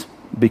basis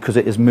because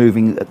it is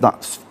moving at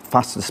that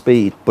faster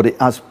speed, but it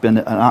has been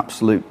an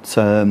absolute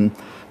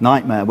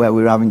nightmare where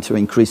we're having to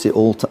increase it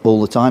all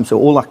the time. So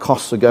all our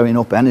costs are going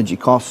up, energy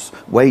costs,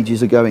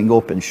 wages are going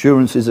up,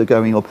 insurances are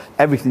going up,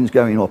 everything's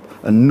going up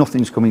and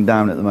nothing's coming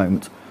down at the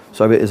moment.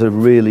 So it is a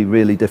really,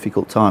 really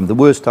difficult time. The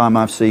worst time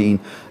I've seen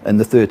in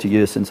the 30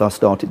 years since I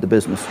started the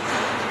business.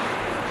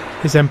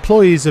 His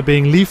employees are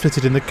being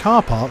leafleted in the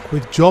car park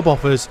with job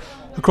offers.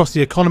 Across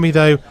the economy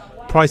though,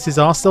 prices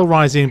are still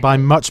rising by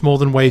much more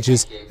than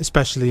wages,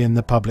 especially in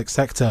the public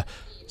sector.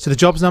 So the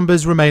jobs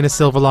numbers remain a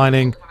silver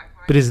lining,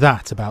 but is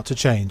that about to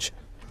change?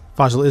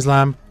 Faisal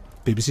Islam,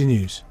 BBC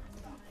News.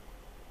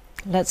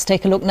 Let's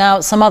take a look now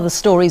at some other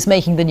stories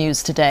making the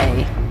news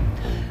today.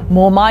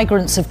 More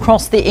migrants have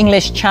crossed the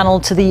English Channel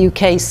to the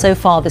UK so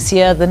far this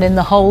year than in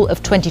the whole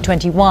of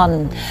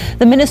 2021.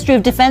 The Ministry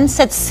of Defence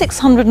said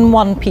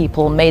 601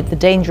 people made the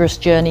dangerous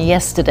journey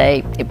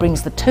yesterday. It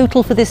brings the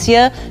total for this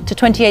year to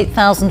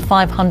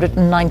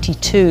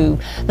 28,592.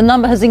 The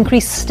number has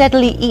increased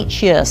steadily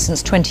each year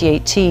since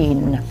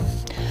 2018.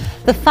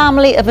 The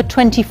family of a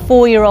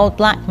 24-year-old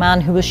black man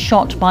who was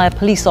shot by a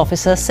police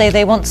officer say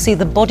they want to see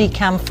the body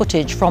cam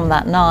footage from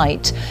that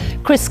night.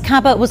 Chris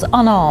Cabot was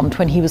unarmed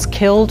when he was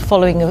killed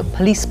following a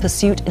police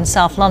pursuit in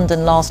South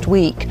London last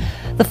week.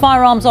 The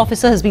firearms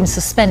officer has been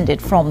suspended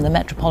from the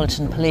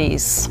Metropolitan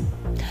Police.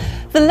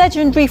 The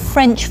legendary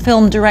French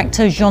film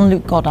director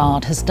Jean-Luc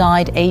Godard has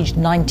died aged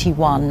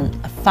 91.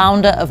 A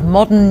founder of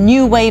modern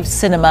new wave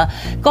cinema,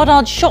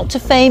 Godard shot to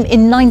fame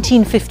in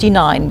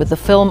 1959 with the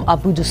film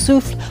À bout de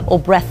souffle or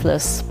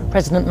Breathless.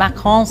 President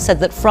Macron said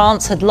that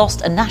France had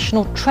lost a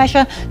national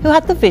treasure who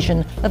had the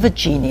vision of a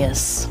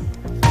genius.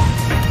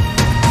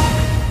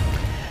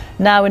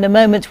 Now, in a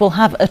moment, we'll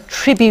have a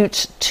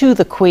tribute to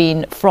the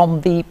Queen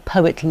from the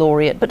Poet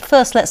Laureate. But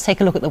first, let's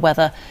take a look at the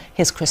weather.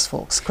 Here's Chris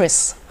Fawkes.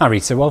 Chris. Hi,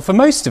 Reeta. Well, for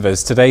most of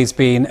us, today's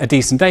been a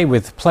decent day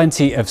with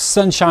plenty of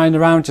sunshine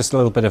around, just a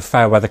little bit of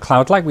fair weather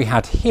cloud like we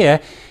had here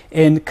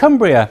in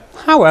Cumbria.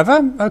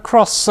 However,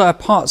 across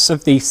parts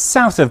of the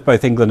south of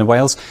both England and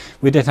Wales,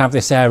 we did have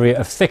this area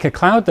of thicker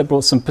cloud that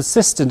brought some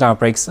persistent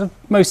outbreaks of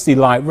mostly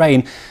light rain,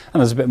 and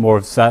there's a bit more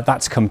of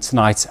that to come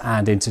tonight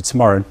and into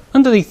tomorrow. And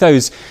underneath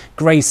those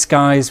grey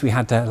skies, we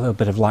had a little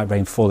bit of light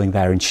rain falling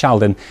there in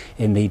Sheldon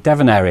in the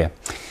Devon area.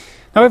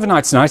 Now,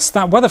 overnight tonight,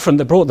 that weather front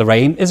that brought the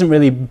rain isn't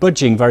really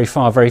budging very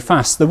far, very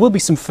fast. There will be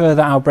some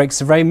further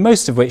outbreaks of rain,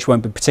 most of which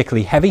won't be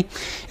particularly heavy.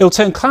 It'll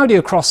turn cloudy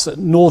across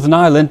Northern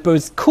Ireland, but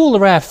with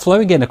cooler air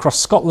flowing in across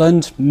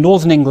Scotland,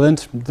 Northern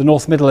England, the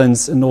North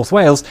Midlands and North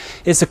Wales.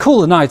 It's a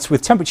cooler night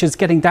with temperatures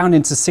getting down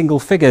into single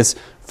figures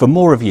for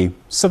more of you.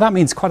 So that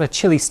means quite a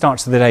chilly start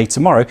to the day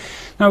tomorrow.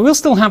 Now, we'll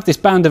still have this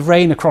band of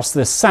rain across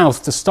the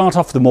south to start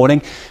off the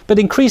morning, but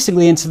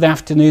increasingly into the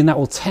afternoon that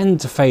will tend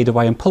to fade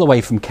away and pull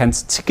away from Kent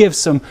to give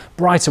some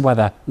brighter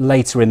weather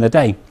later in the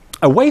day.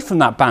 Away from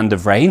that band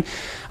of rain,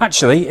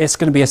 actually, it's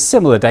going to be a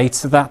similar day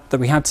to that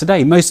we had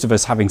today. Most of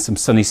us having some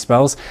sunny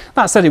spells.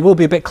 That said, it will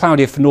be a bit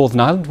cloudier for Northern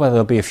Ireland, where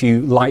there'll be a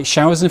few light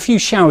showers and a few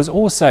showers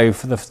also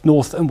for the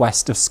north and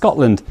west of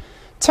Scotland.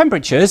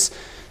 Temperatures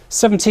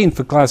 17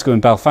 for Glasgow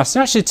and Belfast. It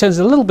actually turns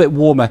a little bit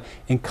warmer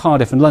in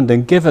Cardiff and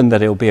London, given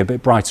that it'll be a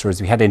bit brighter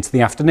as we head into the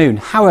afternoon.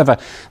 However,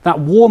 that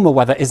warmer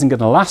weather isn't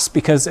going to last,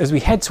 because as we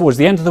head towards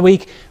the end of the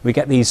week, we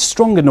get these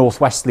stronger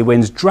northwesterly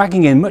winds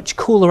dragging in much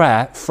cooler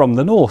air from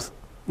the north.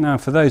 Now,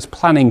 for those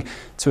planning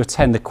to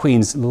attend the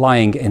Queen's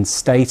lying in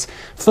state,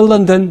 for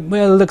London,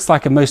 well, it looks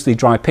like a mostly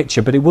dry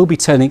picture, but it will be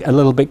turning a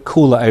little bit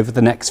cooler over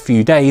the next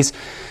few days.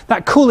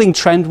 That cooling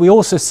trend we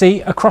also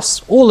see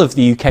across all of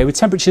the UK, with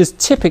temperatures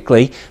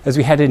typically, as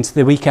we head into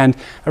the weekend,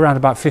 around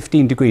about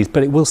 15 degrees,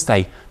 but it will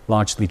stay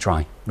largely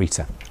dry.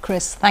 Reeta.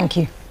 Chris, thank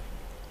you.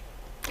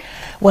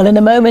 Well, in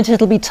a moment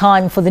it'll be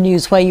time for the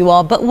news where you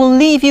are, but we'll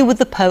leave you with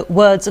the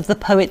words of the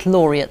Poet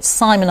Laureate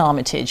Simon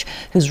Armitage,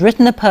 who's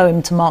written a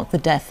poem to mark the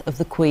death of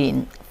the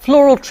Queen.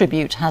 Floral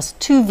Tribute has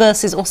 2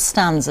 verses or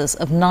stanzas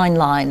of 9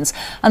 lines,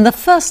 and the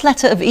first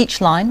letter of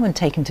each line, when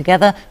taken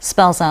together,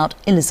 spells out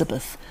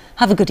Elizabeth.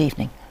 Have a good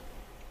evening.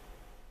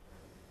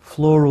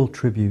 Floral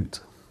Tribute.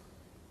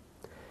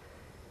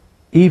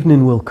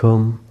 Evening will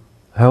come,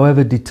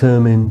 however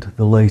determined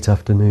the late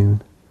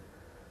afternoon.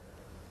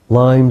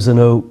 Limes and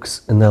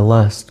oaks in their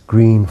last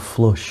green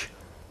flush,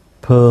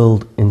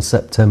 pearled in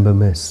September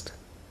mist.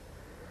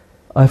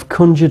 I've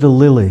conjured a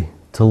lily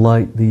to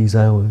light these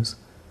hours,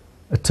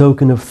 a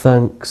token of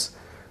thanks,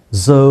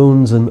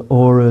 zones and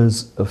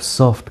auras of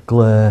soft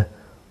glare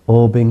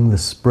orbing the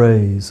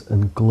sprays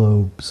and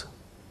globes.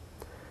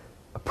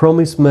 A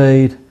promise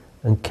made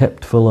and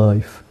kept for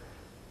life,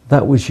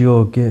 that was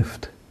your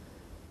gift,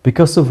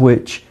 because of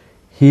which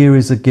here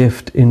is a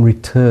gift in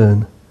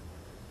return.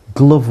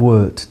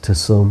 Glovewort to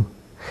some,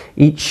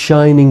 each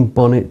shining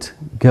bonnet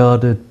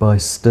guarded by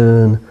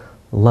stern,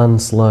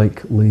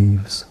 lance-like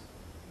leaves.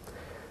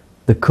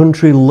 The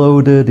country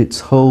loaded its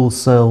whole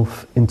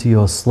self into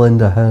your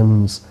slender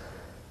hands,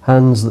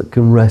 hands that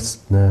can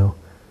rest now,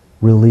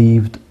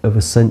 relieved of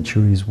a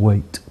century's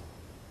weight.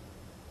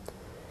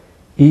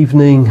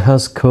 Evening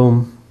has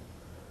come,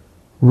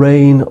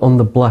 rain on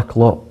the black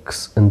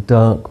locks and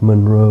dark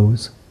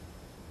Monroes.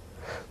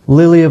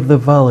 Lily of the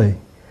valley,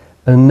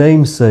 a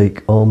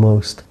namesake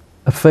almost,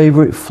 a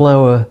favourite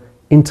flower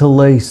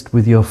interlaced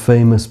with your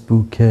famous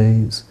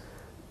bouquets,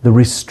 the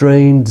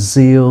restrained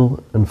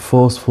zeal and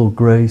forceful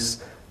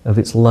grace of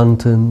its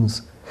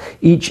lanterns,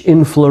 each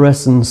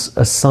inflorescence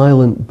a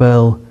silent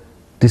bell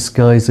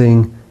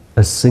disguising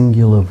a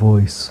singular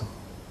voice.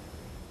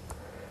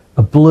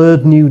 A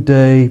blurred new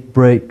day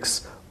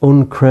breaks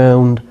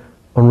uncrowned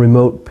on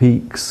remote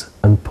peaks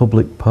and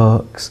public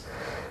parks,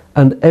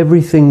 and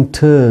everything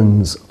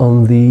turns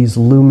on these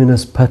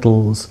luminous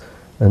petals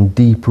and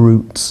deep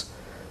roots,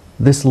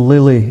 this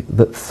lily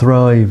that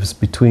thrives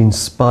between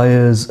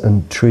spires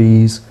and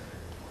trees,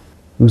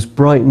 whose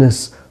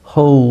brightness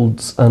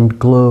holds and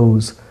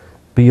glows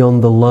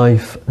beyond the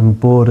life and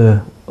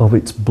border of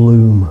its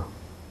bloom.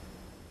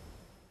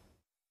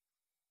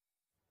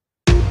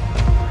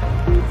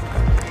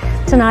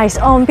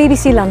 Tonight on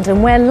BBC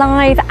London, we're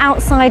live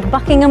outside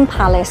Buckingham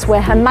Palace,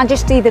 where Her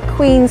Majesty the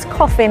Queen's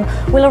coffin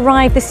will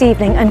arrive this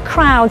evening, and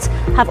crowds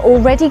have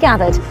already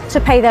gathered to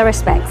pay their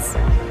respects.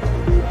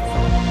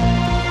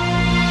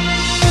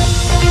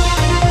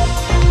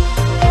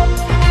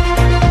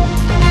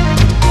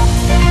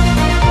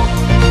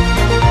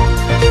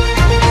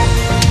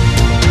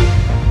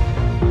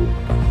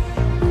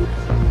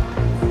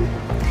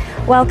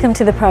 Welcome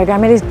to the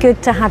programme. It is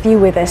good to have you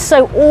with us.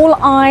 So all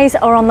eyes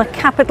are on the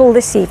capital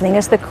this evening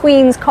as the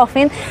Queen's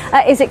coffin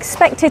is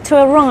expected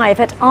to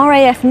arrive at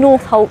RAF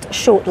Northolt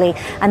shortly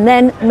and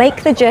then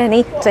make the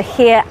journey to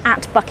here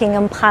at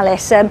Buckingham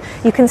Palace.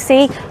 You can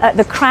see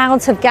the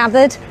crowds have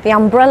gathered, the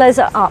umbrellas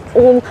are up,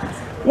 all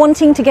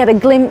wanting to get a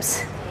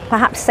glimpse,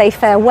 perhaps say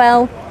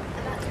farewell,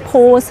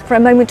 pause for a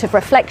moment of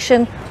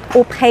reflection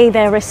or pay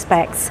their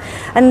respects.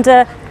 And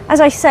as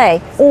I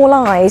say, all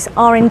eyes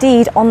are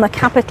indeed on the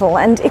capital,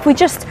 and if we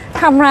just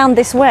come round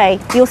this way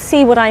you'll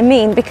see what I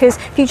mean, because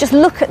if you just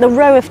look at the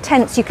row of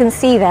tents you can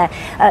see there,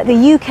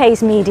 the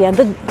UK's media,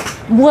 the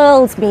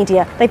world's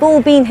media, they've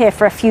all been here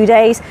for a few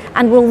days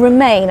and will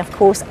remain of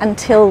course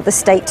until the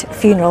state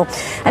funeral.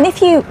 And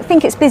if you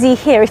think it's busy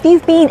here, if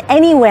you've been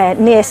anywhere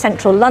near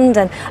central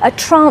London,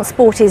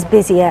 transport is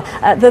busier,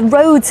 the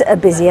roads are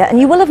busier, and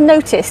you will have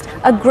noticed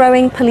a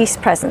growing police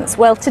presence.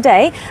 Well,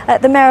 today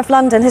the Mayor of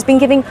London has been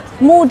giving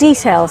more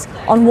details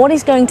on what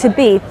is going to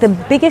be the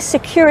biggest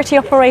security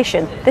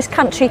operation this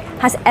country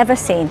has ever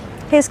seen.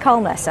 Here's Carl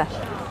Mercer.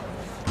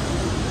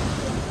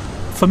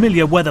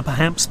 Familiar weather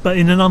perhaps, but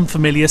in an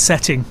unfamiliar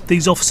setting.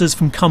 These officers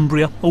from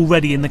Cumbria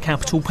already in the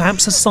capital,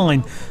 perhaps a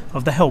sign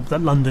of the help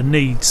that London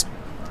needs.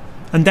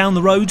 And down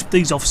the road,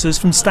 these officers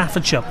from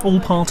Staffordshire, all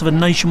part of a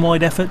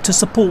nationwide effort to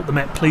support the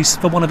Met Police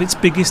for one of its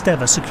biggest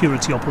ever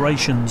security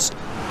operations.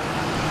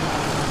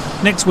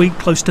 Next week,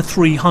 close to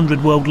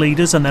 300 world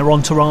leaders and their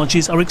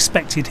entourages are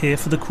expected here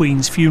for the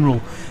Queen's funeral.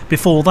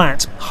 Before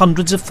that,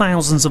 hundreds of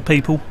thousands of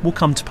people will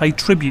come to pay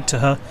tribute to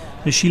her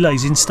as she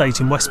lays in state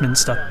in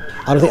Westminster.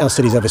 I don't think our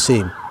city's ever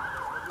seen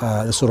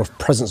the sort of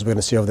presence we're going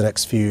to see over the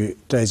next few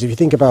days. If you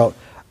think about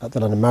the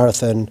London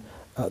Marathon,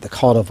 the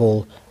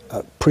Carnival,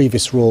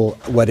 previous royal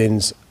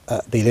weddings,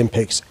 the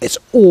Olympics, it's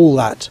all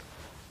that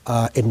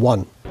in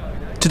one.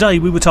 Today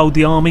we were told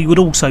the Army would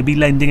also be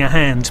lending a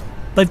hand.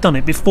 They've done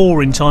it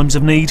before in times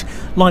of need,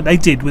 like they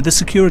did with the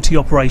security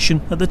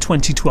operation at the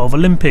 2012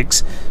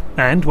 Olympics,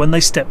 and when they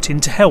stepped in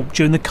to help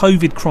during the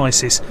COVID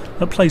crisis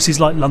at places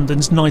like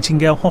London's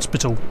Nightingale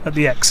Hospital at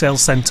the Excel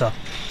Centre.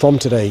 From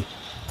today,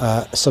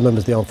 some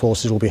members of the armed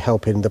forces will be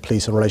helping the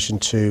police in relation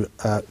to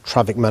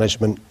traffic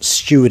management,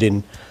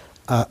 stewarding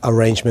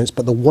arrangements,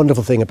 but the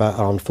wonderful thing about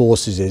our armed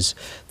forces is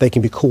they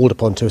can be called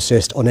upon to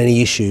assist on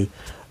any issue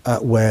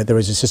where there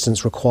is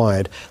assistance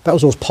required. That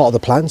was always part of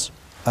the plans.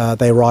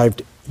 They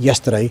arrived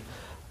yesterday,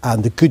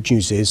 and the good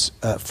news is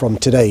from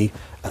today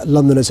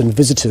Londoners and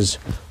visitors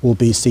will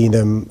be seeing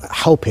them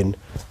helping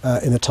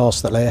in the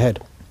tasks that lay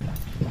ahead.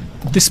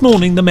 This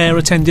morning the Mayor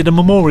attended a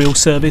memorial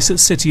service at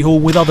City Hall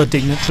with other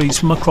dignitaries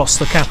from across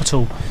the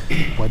capital,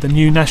 where the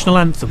new national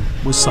anthem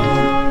was sung.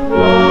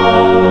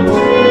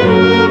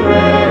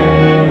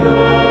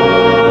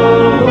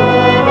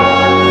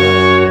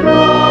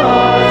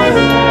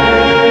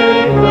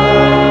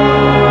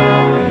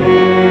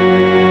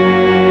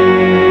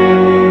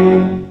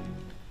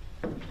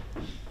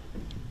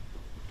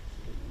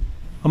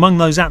 Among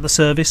those at the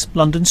service,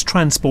 London's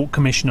Transport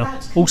Commissioner,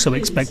 also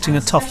expecting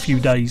a tough few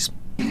days.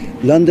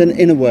 London,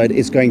 in a word,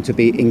 is going to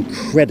be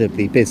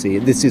incredibly busy.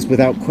 This is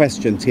without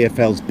question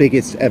TfL's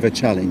biggest ever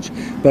challenge.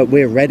 But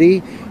we're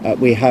ready.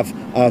 We have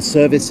our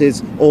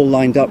services all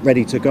lined up,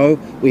 ready to go.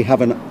 We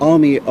have an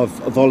army of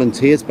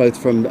volunteers, both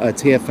from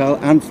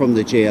TfL and from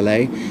the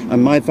GLA.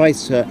 And my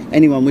advice to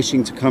anyone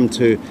wishing to come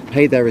to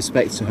pay their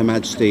respects to Her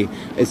Majesty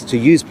is to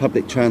use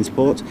public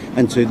transport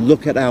and to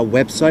look at our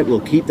website.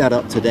 We'll keep that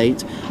up to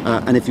date.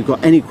 And if you've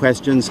got any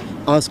questions,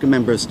 ask a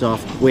member of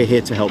staff. We're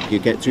here to help you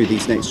get through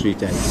these next 3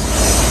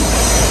 days.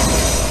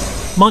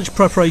 Much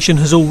preparation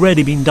has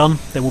already been done.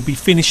 There will be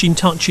finishing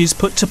touches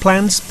put to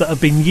plans that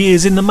have been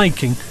years in the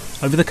making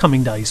over the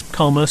coming days.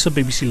 Carl Mercer,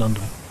 BBC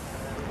London.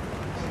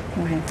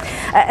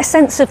 A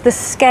sense of the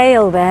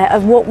scale there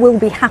of what will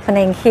be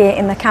happening here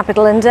in the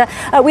capital, and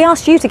we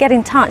asked you to get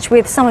in touch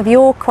with some of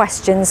your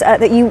questions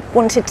that you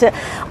wanted to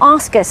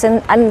ask us,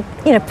 and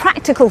you know,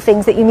 practical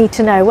things that you need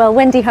to know. Well,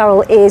 Wendy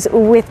Hurrell is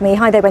with me.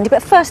 Hi there, Wendy.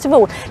 But first of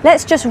all,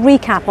 let's just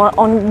recap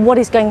on what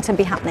is going to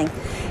be happening.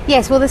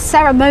 Yes, well, the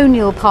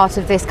ceremonial part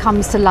of this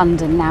comes to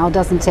London now,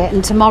 doesn't it?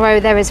 And tomorrow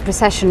there is a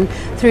procession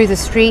through the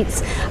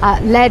streets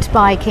led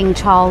by King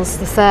Charles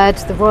III,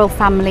 the royal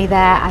family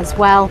there as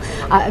well,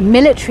 a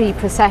military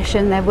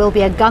procession. There will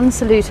be a gun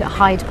salute at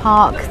Hyde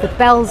Park, the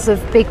bells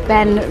of Big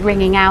Ben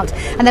ringing out,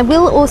 and there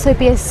will also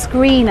be a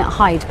screen at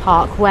Hyde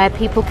Park where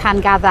people can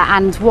gather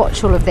and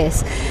watch all of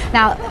this.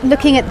 Now,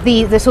 looking at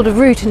the sort of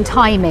route and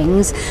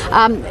timings,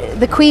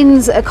 the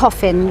Queen's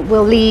coffin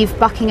will leave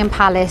Buckingham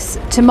Palace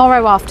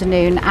tomorrow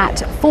afternoon at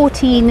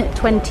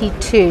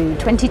 14:22,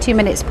 22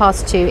 minutes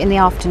past 2 in the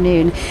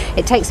afternoon.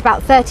 It takes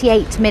about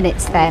 38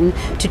 minutes then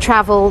to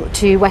travel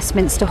to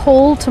Westminster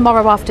Hall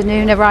tomorrow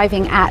afternoon,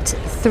 arriving at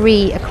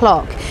 3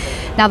 o'clock.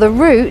 Now the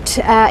route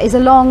is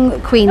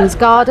along Queen's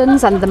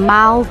Gardens and the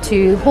Mall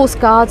to Horse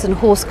Guards and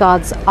Horse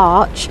Guards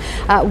Arch,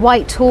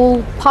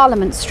 Whitehall,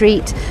 Parliament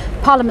Street,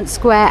 Parliament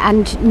Square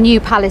and New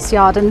Palace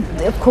Yard, and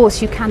of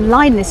course you can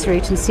line this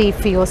route and see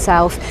for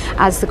yourself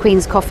as the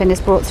Queen's coffin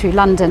is brought through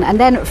London. And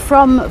then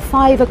from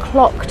 5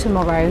 o'clock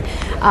tomorrow,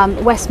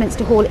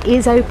 Westminster Hall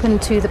is open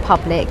to the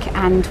public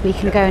and we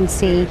can go and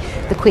see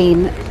the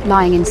Queen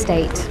lying in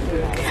state.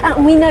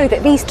 And we know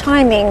that these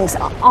timings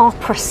are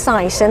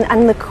precise,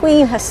 and the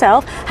Queen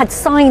herself had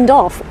signed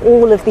off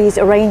all of these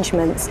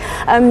arrangements.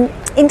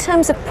 In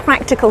terms of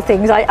practical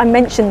things, I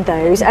mentioned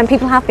those, and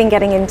people have been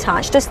getting in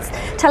touch. Just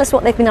tell us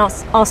what they've been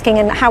asking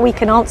and how we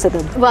can answer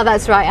them. Well,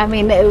 that's right. I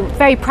mean,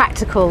 very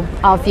practical,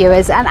 our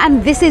viewers,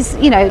 and this is,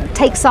 you know,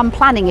 takes some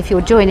planning if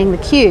you're joining the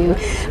queue,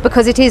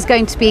 because it is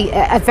going to be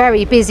a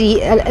very busy,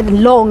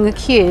 long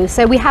queue.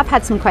 So we have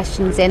had some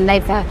questions in.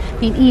 They've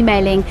been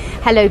emailing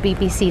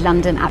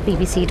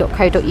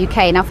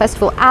hellobbclondon@bbc.co.uk. Now, first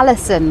of all,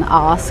 Alison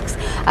asks,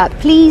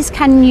 please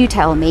can you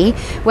tell me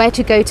where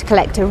to go to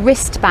collect a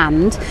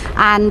wristband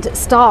and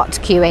start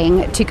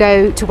queuing to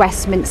go to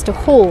Westminster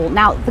Hall?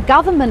 Now, the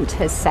government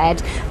has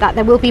said that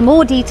there will be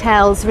more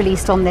details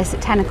released on this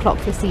at 10 o'clock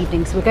this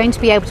evening, so we're going to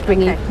be able to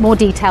bring you more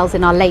details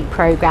in our late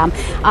programme.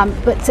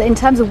 But in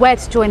terms of where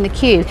to join the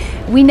queue,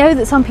 we know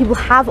that some people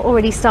have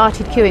already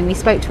started queuing. We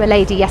spoke to a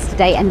lady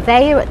yesterday and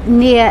they are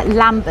near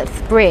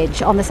Lambeth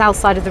Bridge on the south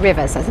side of the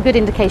river, so that's a good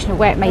indication of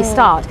where it may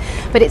start.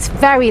 But it's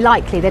very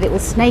likely that it will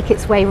snake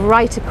its way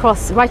right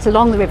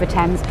along the River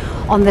Thames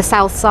on the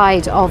south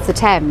side of the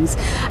Thames.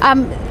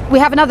 We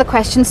have another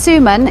question.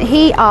 Suman,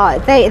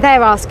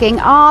 they're asking,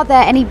 are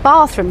there any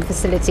bathroom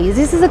facilities?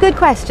 This is a good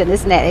question,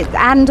 isn't it?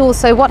 And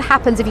also, what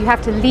happens if you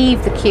have to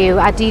leave the queue?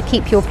 Do you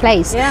keep your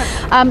place? Yeah.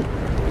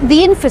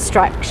 The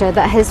infrastructure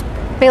that has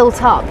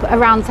built up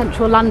around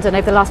central London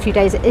over the last few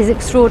days is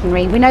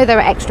extraordinary. We know there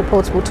are extra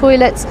portable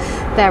toilets,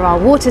 there are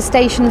water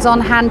stations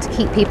on hand to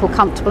keep people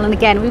comfortable, and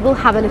again we will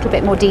have a little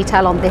bit more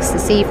detail on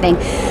this evening.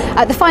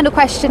 The final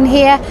question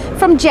here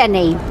from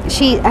Jenny.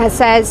 She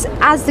says,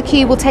 as the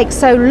queue will take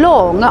so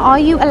long, are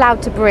you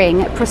allowed to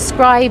bring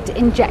prescribed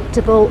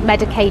injectable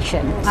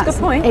medication? That's a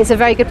good point. It's a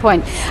very good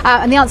point.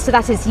 And the answer to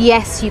that is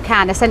yes, you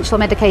can. Essential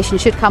medication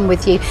should come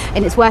with you,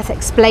 and it's worth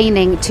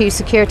explaining to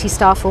security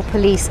staff or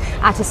police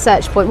at a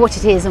search point what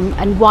it is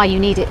and why you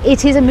need it.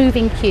 It is a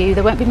moving queue.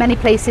 There won't be many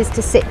places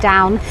to sit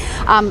down,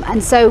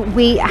 and so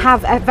we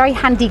have a very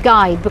handy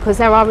guide, because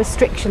there are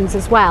restrictions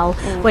as well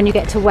when you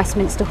get to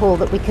Westminster Hall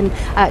that we can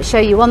show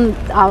you on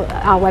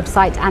our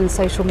website and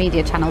social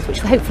media channels, which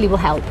hopefully will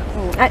help.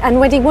 And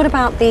Wendy, what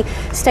about the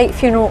state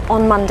funeral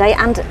on Monday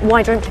and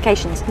wider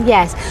implications?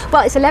 Yes,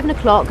 well, it's 11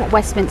 o'clock at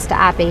Westminster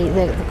Abbey,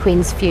 the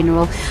Queen's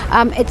funeral.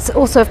 It's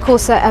also, of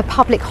course, a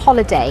public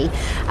holiday.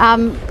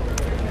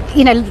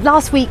 You know,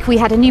 last week we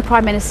had a new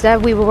Prime Minister.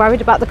 We were worried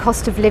about the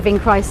cost of living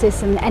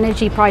crisis and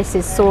energy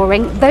prices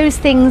soaring. Those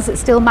things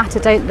still matter,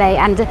 don't they?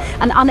 And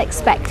an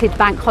unexpected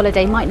bank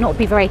holiday might not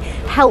be very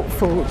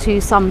helpful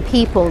to some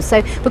people.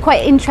 So we're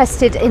quite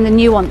interested in the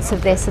nuance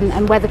of this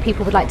and whether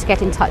people would like to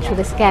get in touch with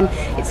us. Again,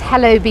 it's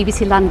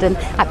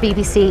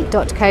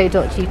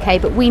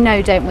hellobbclondon@bbc.co.uk. But we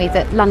know, don't we,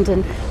 that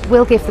London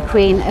will give the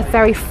Queen a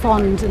very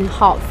fond and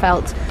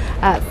heartfelt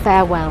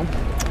farewell.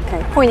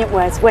 Okay, poignant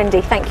words.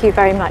 Wendy, thank you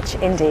very much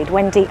indeed.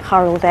 Wendy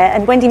Hurrell there.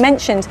 And Wendy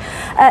mentioned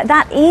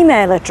that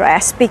email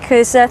address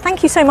because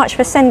thank you so much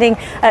for sending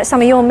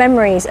some of your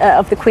memories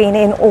of the Queen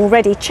in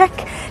already.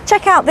 Check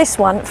out this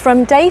one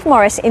from Dave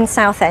Morris in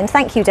Southend.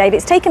 Thank you, Dave.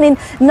 It's taken in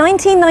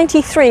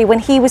 1993 when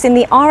he was in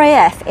the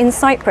RAF in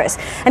Cyprus.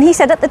 And he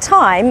said at the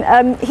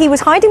time he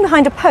was hiding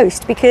behind a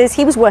post because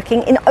he was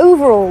working in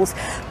overalls.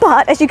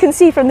 But as you can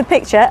see from the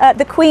picture,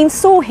 the Queen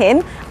saw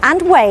him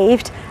and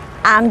waved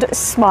and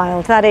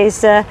smiled. That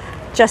is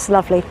just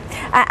lovely.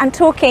 And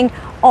talking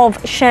of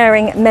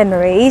sharing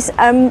memories,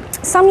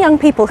 some young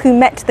people who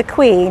met the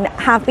Queen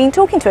have been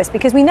talking to us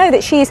because we know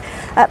that she's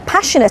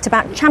passionate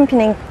about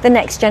championing the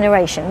next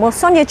generation. Well,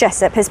 Sonia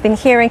Jessup has been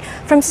hearing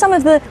from some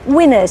of the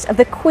winners of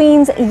the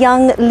Queen's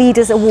Young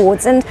Leaders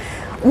Awards and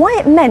why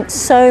it meant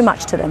so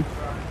much to them.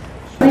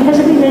 Has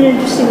it been an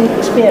interesting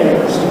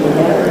experience to be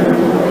there?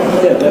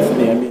 Yeah,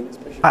 definitely.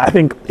 I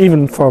think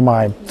even for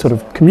my sort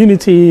of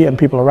community and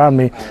people around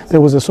me, there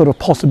was a sort of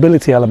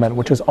possibility element,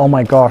 which is, oh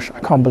my gosh,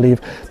 I can't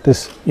believe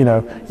this, you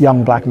know,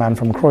 young black man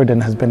from Croydon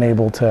has been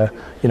able to,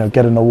 you know,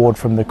 get an award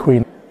from the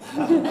Queen.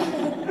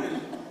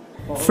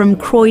 From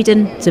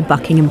Croydon to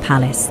Buckingham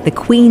Palace, the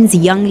Queen's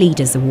Young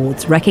Leaders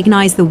Awards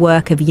recognise the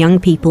work of young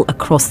people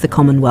across the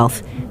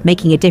Commonwealth,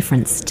 making a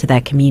difference to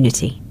their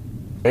community.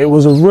 It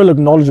was a real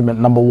acknowledgement,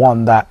 number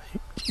one, that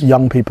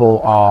young people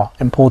are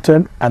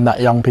important and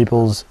that young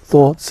people's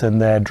thoughts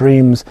and their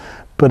dreams,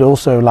 but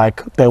also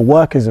like their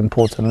work is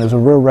important. And there's a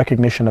real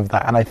recognition of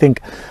that. And I think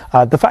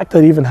the fact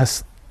that even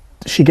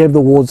she gave the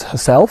awards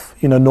herself,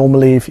 you know,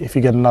 normally if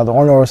you get another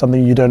honour or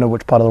something, you don't know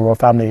which part of the royal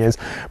family it is,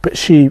 but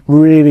she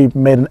really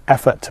made an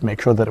effort to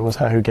make sure that it was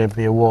her who gave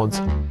the awards.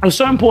 It was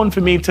so important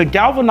for me to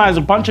galvanise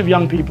a bunch of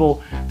young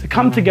people to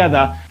come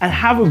together and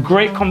have a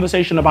great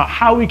conversation about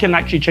how we can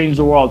actually change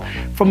the world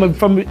from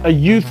a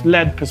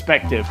youth-led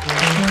perspective.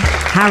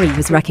 Harry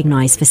was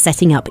recognised for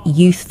setting up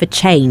Youth for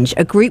Change,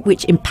 a group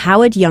which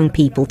empowered young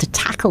people to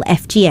tackle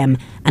FGM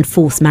and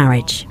forced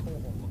marriage.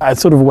 I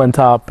sort of went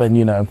up and,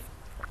 you know,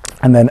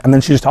 and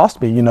then she just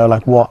asked me, you know,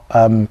 like what,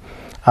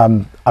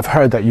 I've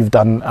heard that you've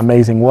done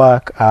amazing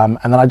work, and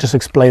then I just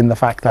explained the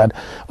fact that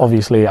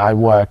obviously I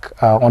work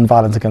on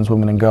violence against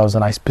women and girls,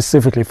 and I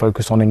specifically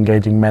focus on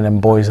engaging men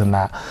and boys in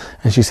that.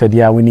 And she said,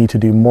 yeah, we need to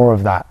do more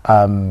of that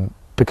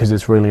because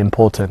it's really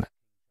important.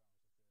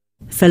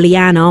 For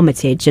Leanne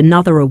Armitage,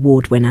 another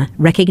award winner,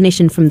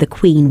 recognition from the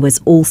Queen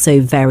was also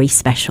very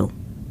special.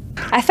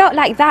 I felt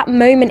like that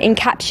moment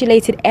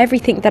encapsulated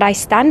everything that I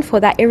stand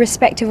for, that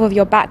irrespective of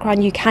your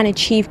background you can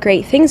achieve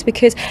great things,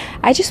 because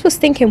I just was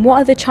thinking,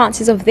 what are the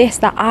chances of this,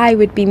 that I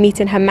would be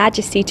meeting Her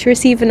Majesty to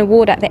receive an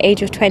award at the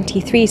age of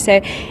 23.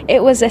 So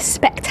it was a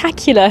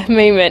spectacular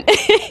moment.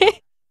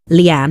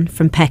 Leanne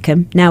from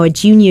Peckham, now a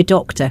junior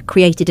doctor,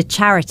 created a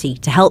charity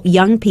to help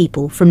young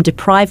people from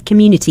deprived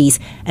communities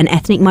and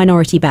ethnic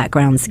minority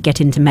backgrounds get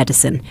into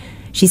medicine.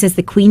 She says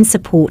the Queen's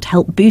support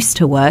helped boost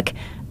her work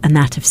and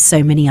that of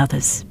so many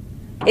others.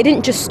 It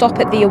didn't just stop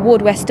at the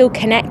award. We're still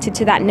connected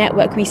to that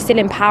network. We still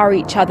empower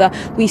each other.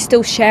 We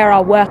still share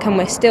our work, and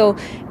we're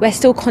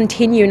still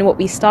continuing what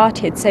we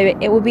started. So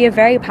it will be a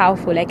very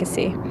powerful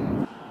legacy.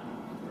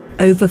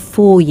 Over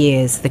 4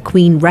 years, the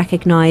Queen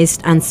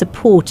recognised and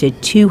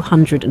supported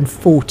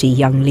 240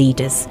 young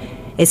leaders.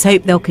 It's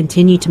hoped they'll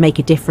continue to make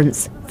a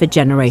difference for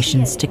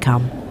generations to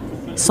come.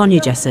 Sonia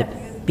Jessup,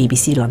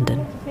 BBC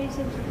London.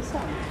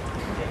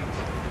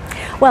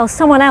 Well,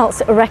 someone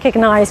else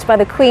recognised by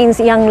the Queen's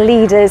Young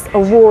Leaders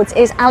Awards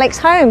is Alex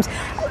Holmes.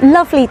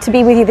 Lovely to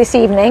be with you this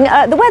evening.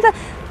 The weather,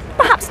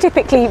 perhaps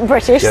typically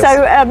British, yes.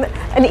 So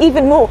an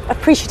even more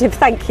appreciative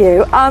thank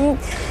you.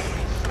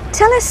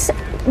 Tell us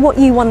what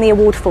you won the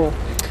award for.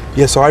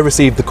 Yes, so I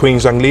received the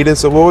Queen's Young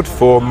Leaders Award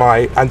for my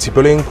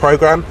anti-bullying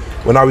programme.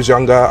 When I was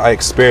younger, I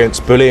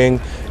experienced bullying.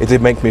 It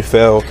did make me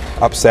feel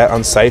upset,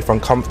 unsafe,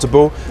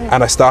 uncomfortable,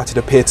 and I started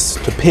a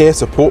peer-to-peer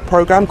support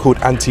programme called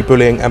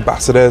Anti-Bullying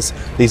Ambassadors.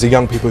 These are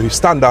young people who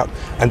stand up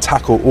and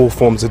tackle all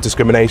forms of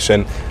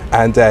discrimination,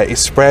 and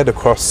it's spread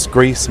across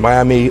Greece,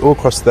 Miami, all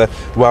across the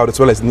world, as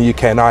well as in the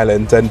UK and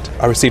Ireland, and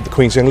I received the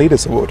Queen's Young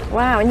Leaders Award.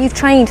 Wow, and you've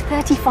trained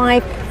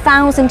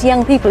 35,000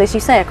 young people, as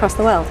you say, across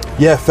the world.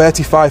 Yeah,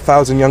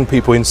 35,000 young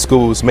people in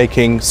schools,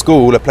 making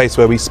school a place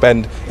where we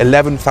spend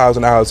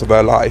 11,000 hours of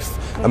our life,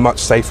 a much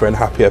safer and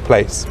happier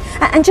place.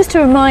 And just to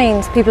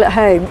remind people at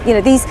home, you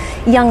know, these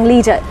Young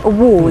Leader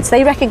Awards,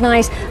 they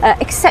recognise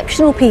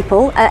exceptional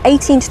people,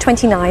 18 to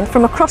 29,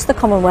 from across the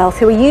Commonwealth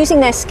who are using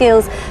their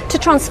skills to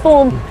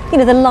transform, you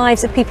know, the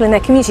lives of people in their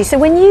community. So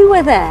when you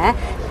were there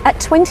at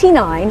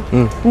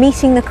 29,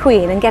 meeting the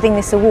Queen and getting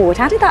this award,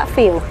 how did that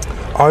feel?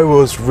 I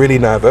was really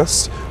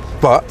nervous.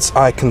 But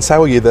I can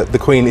tell you that the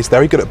Queen is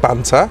very good at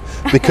banter,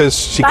 because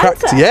she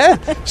cracked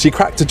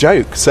a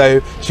joke.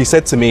 So she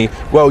said to me,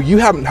 well, you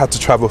haven't had to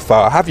travel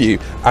far, have you?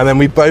 And then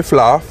we both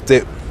laughed.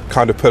 It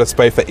kind of put us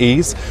both at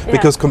ease,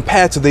 because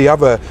compared to the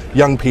other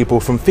young people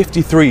from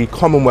 53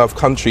 Commonwealth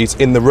countries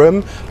in the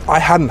room, I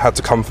hadn't had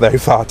to come very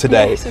far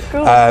today. Yes, of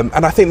course.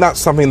 And I think that's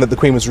something that the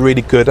Queen was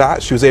really good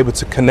at. She was able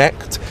to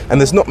connect, and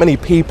there's not many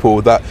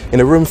people that in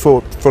a room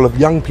full of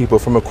young people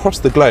from across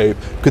the globe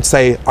could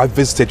say, I've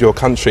visited your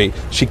country.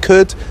 She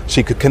could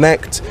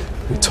connect.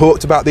 We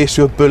talked about the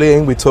issue of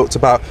bullying. We talked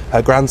about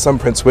her grandson,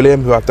 Prince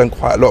William, who I've done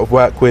quite a lot of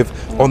work with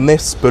on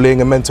this,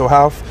 bullying and mental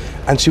health.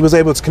 And she was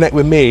able to connect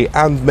with me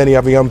and many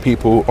other young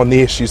people on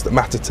the issues that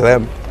matter to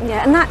them.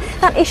 Yeah, and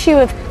that issue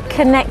of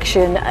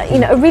connection, you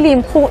know, a really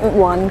important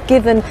one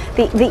given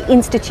the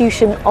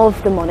institution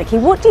of the monarchy.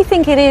 What do you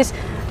think it is,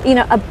 you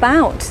know,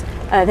 about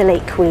the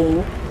late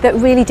Queen that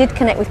really did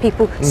connect with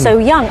people so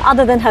young,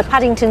 other than her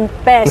Paddington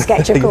Bear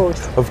sketch, of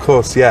course? Of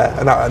course, yeah,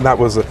 and that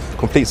was a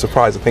complete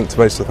surprise, I think, to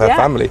most of her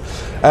family.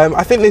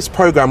 I think this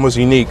programme was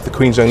unique, the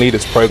Queen's Young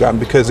Leaders programme,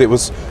 because it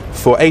was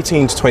for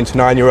 18 to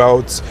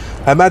 29-year-olds.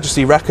 Her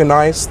Majesty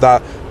recognised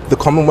that the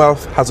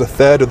Commonwealth has a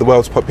third of the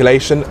world's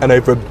population, and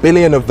over 1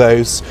 billion of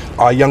those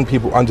are young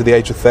people under the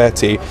age of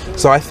 30.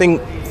 So I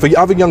think for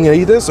other young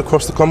leaders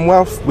across the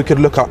Commonwealth, we could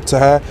look up to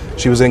her.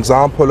 She was an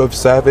example of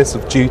service,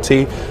 of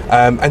duty,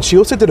 and she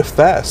also did a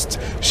first.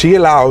 She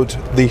allowed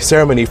the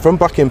ceremony from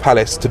Buckingham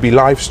Palace to be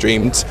live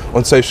streamed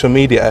on social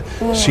media.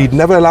 She'd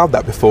never allowed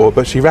that before,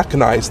 but she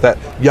recognised that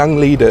young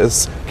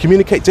leaders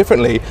communicate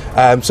differently.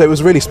 So it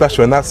was really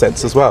special in that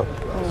sense as well.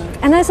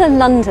 And as a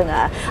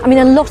Londoner, I mean,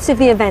 a lot of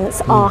the events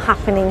are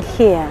happening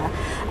here.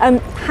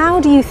 How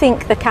do you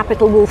think the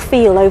capital will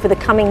feel over the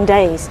coming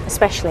days,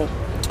 especially?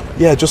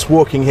 Yeah, just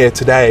walking here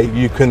today,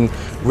 you can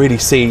really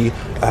see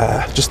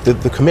just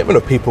the commitment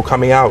of people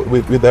coming out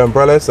with their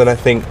umbrellas, and I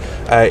think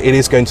it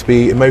is going to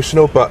be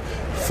emotional, but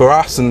for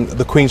us and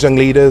the Queen's Young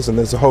Leaders, and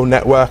there's a whole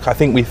network, I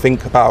think we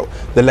think about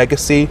the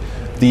legacy,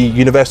 the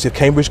University of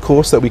Cambridge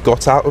course that we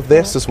got out of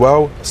this as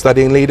well,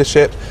 studying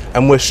leadership,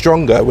 and we're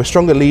stronger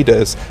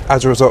leaders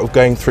as a result of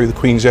going through the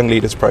Queen's Young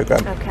Leaders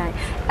programme. Okay,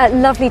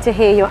 lovely to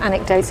hear your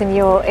anecdotes and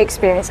your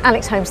experience.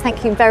 Alex Holmes,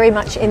 thank you very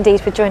much indeed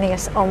for joining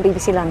us on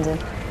BBC London.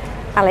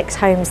 Alex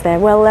Holmes there.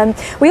 Well,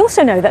 we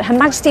also know that Her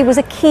Majesty was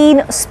a keen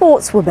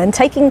sportswoman,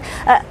 taking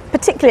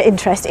particular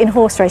interest in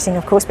horse racing,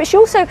 of course, but she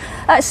also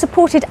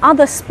supported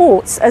other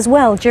sports as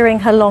well during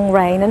her long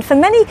reign. And for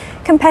many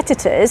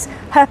competitors,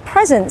 her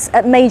presence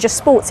at major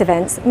sports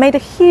events made a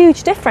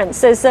huge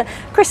difference, as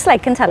Chris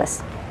Slegg can tell us.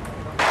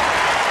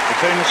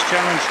 The Tennis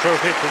Challenge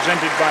Trophy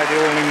presented by the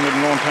All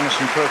England Lawn Tennis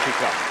and Trophy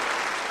Club.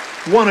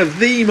 One of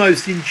the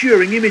most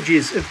enduring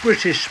images of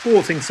British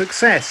sporting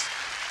success.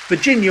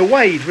 Virginia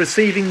Wade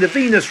receiving the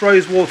Venus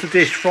Rosewater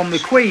dish from the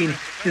Queen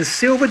in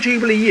Silver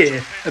Jubilee year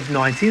of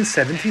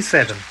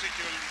 1977.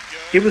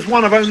 It was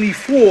one of only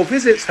 4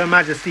 visits Her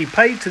Majesty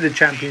paid to the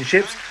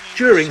championships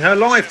during her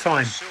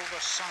lifetime.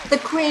 The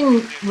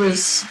Queen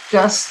was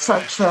just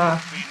such a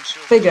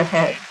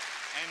figurehead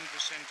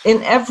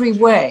in every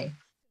way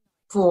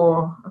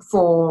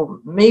for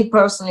me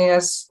personally,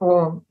 as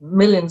for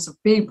millions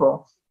of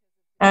people.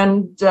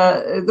 And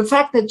the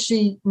fact that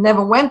she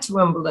never went to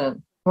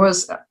Wimbledon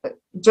was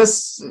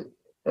just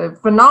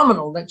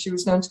phenomenal, that she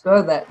was going to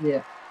go that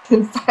year.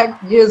 In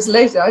fact, years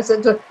later, I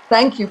said to her,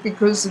 thank you,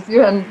 because if you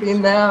hadn't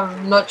been there,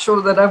 I'm not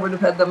sure that I would have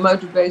had the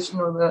motivation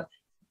or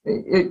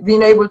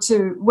been able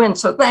to win.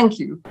 So thank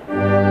you.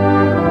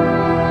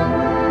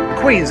 The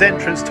Queen's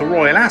entrance to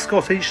Royal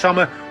Ascot each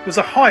summer was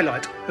a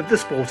highlight of the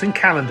sporting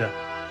calendar.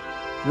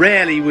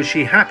 Rarely was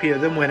she happier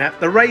than when at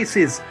the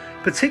races,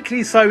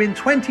 particularly so in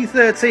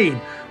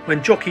 2013,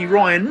 when jockey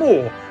Ryan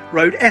Moore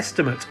rode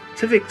Estimate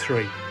to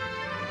victory.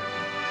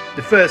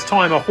 The first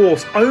time a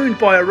horse owned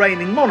by a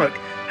reigning monarch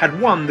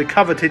had won the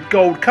coveted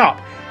Gold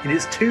Cup in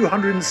its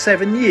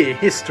 207-year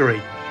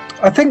history.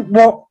 I think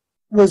what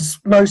was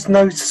most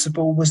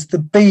noticeable was the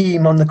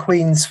beam on the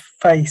Queen's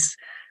face.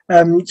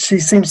 She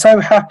seemed so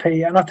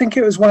happy, and I think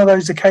it was one of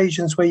those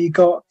occasions where you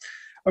got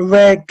a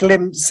rare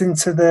glimpse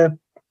into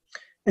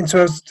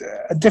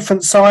a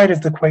different side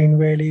of the Queen,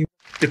 really.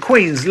 The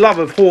Queen's love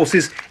of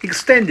horses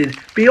extended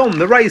beyond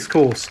the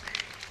racecourse.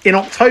 In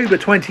October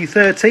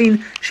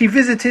 2013, she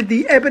visited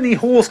the Ebony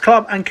Horse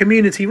Club and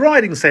Community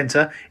Riding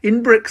Centre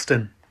in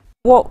Brixton.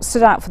 What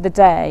stood out for the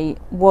day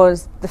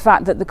was the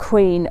fact that the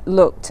Queen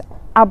looked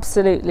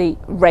absolutely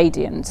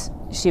radiant.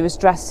 She was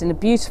dressed in a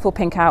beautiful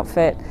pink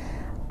outfit,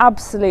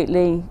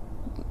 absolutely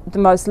the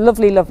most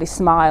lovely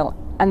smile,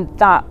 and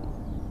that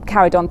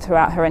carried on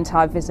throughout her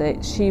entire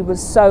visit. She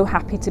was so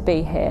happy to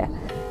be here.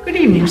 Good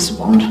evening, Mr.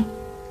 Bond.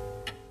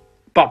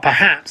 But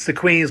perhaps the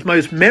Queen's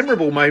most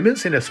memorable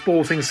moments in a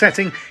sporting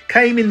setting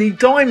came in the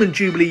Diamond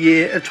Jubilee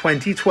year of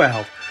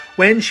 2012,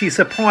 when she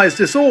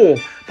surprised us all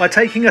by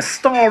taking a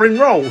starring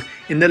role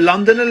in the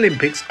London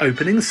Olympics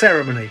opening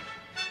ceremony.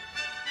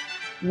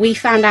 We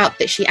found out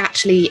that she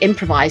actually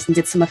improvised and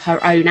did some of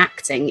her own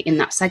acting in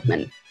that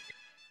segment.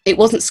 It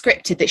wasn't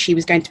scripted that she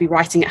was going to be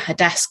writing at her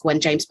desk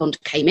when James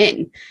Bond came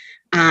in,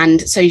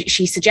 and so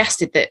she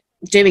suggested that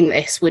doing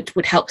this would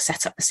help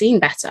set up the scene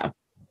better.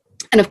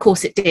 And of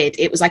course it did.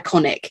 It was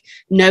iconic.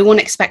 No one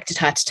expected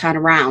her to turn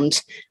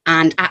around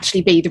and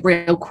actually be the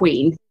real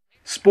Queen.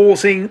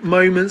 Sporting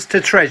moments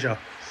to treasure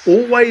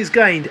always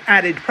gained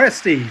added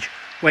prestige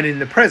when in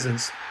the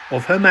presence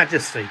of Her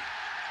Majesty.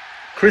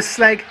 Chris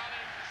Slegg,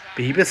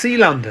 BBC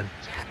London.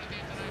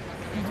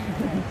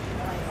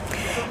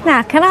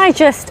 Now, can I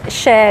just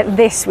share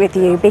this with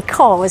you,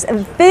 because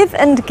Viv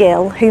and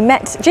Jill, who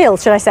met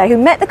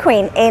the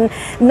Queen in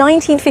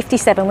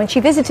 1957 when she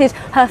visited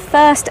her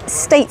first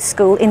state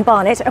school in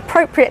Barnet,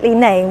 appropriately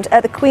named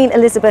the Queen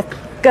Elizabeth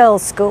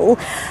Girls' School.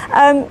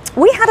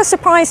 We had a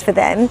surprise for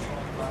them,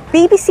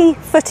 BBC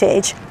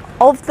footage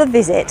of the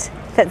visit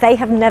that they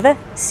have never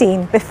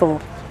seen before.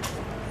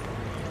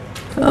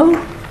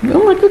 Oh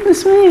my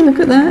goodness me, look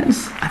at that.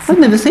 I've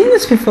never seen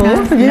this before,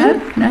 have you?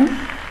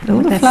 No.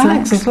 All the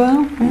flags as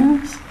well,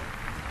 yes.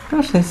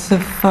 Gosh, there's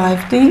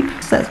 5 deep.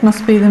 That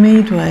must be the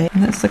Meadway.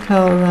 And that's the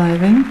car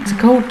arriving. It's a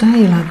cold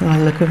day, like the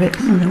look of it.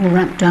 And they're all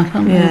wrapped up,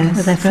 aren't they,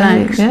 with their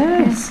flags?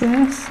 Yes.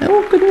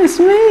 Oh, goodness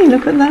me,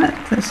 look at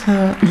that. That's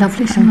her.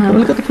 Lovely smile.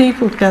 Look at the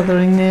people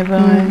gathering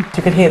nearby.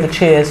 You could hear the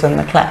cheers and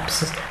the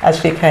claps as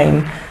she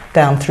came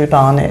down through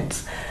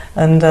Barnet.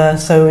 And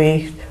so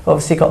we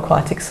obviously got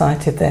quite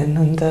excited then,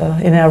 and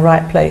in our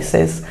right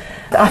places.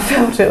 I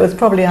felt it was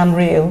probably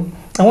unreal.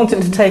 I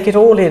wanted to take it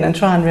all in and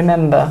try and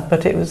remember,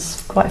 but it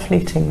was quite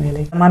fleeting,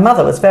 really. My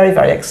mother was very,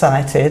 very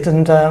excited,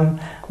 and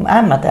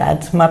my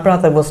dad. My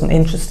brother wasn't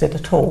interested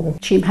at all.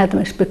 She had the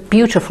most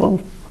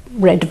beautiful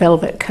red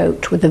velvet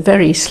coat with a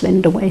very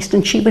slender waist,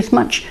 and she was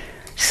much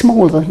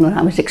smaller than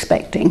I was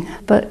expecting,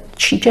 but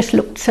she just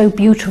looked so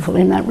beautiful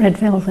in that red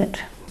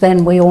velvet.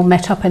 Then we all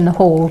met up in the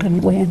hall,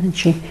 didn't we? And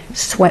she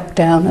swept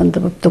down, and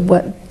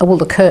all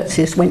the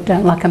curtsies went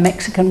down like a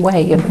Mexican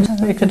wave.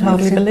 We could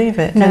hardly believe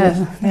it.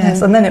 No.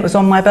 Yes, and then it was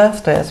on my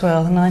birthday as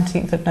well, the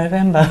 19th of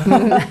November.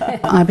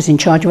 I was in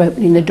charge of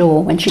opening the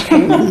door when she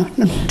came in,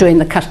 doing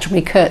the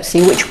customary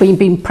curtsy, which we'd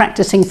been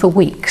practicing for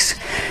weeks.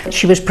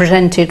 She was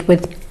presented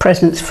with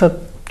presents for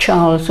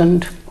Charles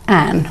and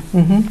Anne,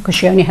 because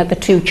she only had the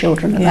 2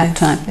 children at that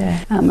time.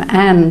 Yeah.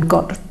 Anne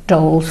got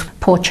dolls.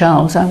 Poor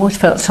Charles, I always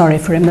felt sorry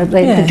for him.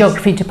 The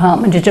geography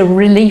department did a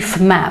relief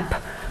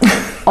map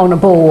on a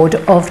board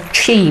of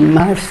Cheam.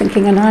 I was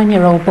thinking a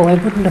 9-year-old boy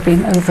wouldn't have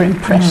been over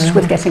impressed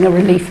with getting a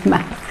relief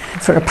map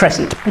for a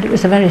present, but it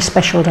was a very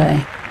special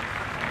day.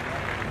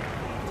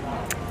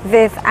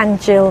 Viv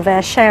and Jill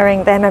there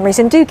sharing their memories,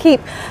 and do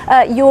keep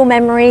your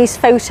memories,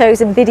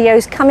 photos and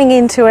videos coming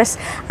in to us.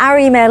 Our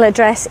email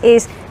address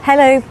is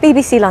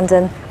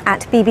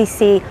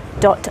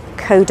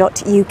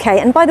hellobbclondon@bbc.co.uk.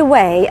 and by the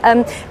way,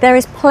 there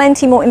is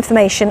plenty more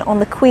information on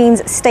the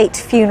Queen's State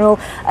Funeral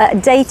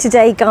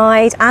day-to-day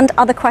guide and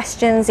other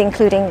questions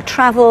including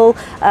travel,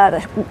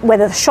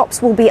 whether the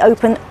shops will be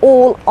open,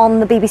 all on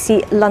the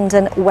BBC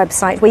London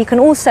website, where you can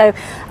also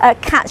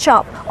catch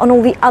up on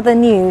all the other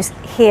news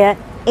here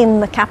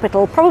in the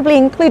capital, probably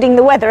including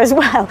the weather as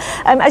well.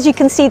 As you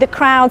can see, the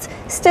crowds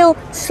still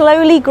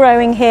slowly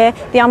growing here.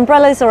 The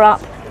umbrellas are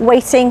up,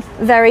 waiting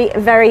very,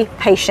 very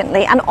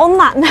patiently. And on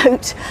that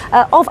note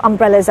of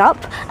umbrellas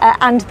up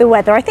and the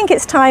weather, I think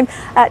it's time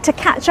to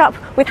catch up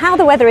with how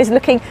the weather is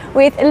looking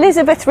with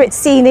Elizabeth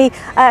Rizzini,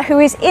 who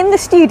is in the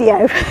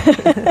studio.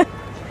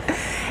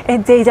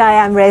 Indeed I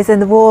am, Riz, in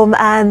the warm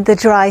and the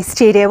dry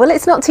studio. Well,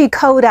 it's not too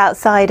cold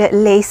outside at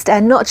least,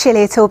 and not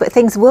chilly at all, but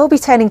things will be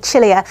turning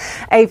chillier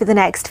over the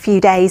next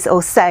few days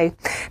or so.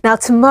 Now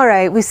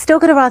tomorrow, we've still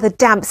got a rather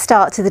damp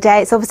start to the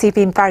day. It's obviously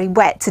been very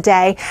wet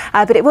today,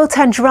 but it will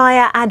turn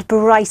drier and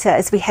brighter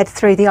as we head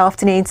through the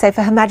afternoon. So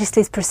for Her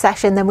Majesty's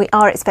procession, then we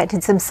are expecting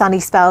some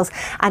sunny spells,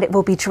 and it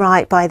will be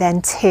dry by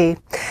then too.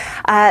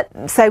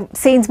 So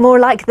scenes more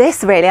like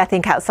this really, I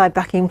think, outside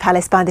Buckingham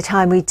Palace by the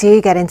time we do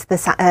get into the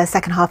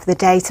second half of the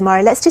day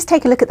tomorrow. Let's just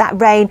take a look at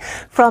that rain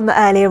from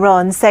earlier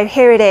on. So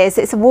here it is.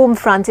 It's a warm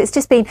front. It's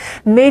just been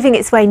moving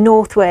its way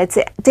northwards.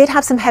 It did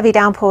have some heavy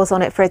downpours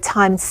on it for a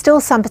time. Still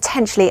some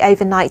potentially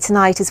overnight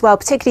tonight as well,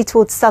 particularly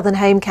towards southern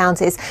home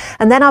counties.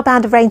 And then our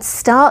band of rain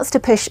starts to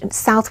push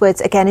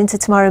southwards again into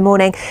tomorrow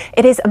morning.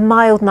 It is a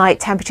mild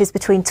night, temperatures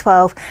between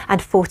 12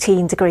 and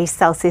 14 degrees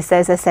Celsius. So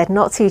as I said,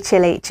 not too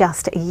chilly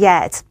just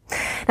yet.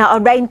 Now our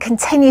rain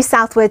continues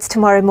southwards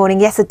tomorrow morning.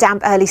 Yes, a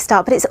damp early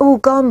start, but it's all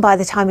gone by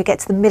the time we get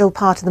to the middle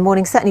part of the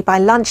morning. Certainly by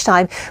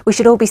lunchtime, we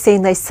should all be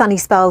seeing those sunny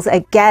spells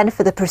again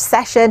for the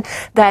procession.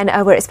 Then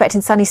we're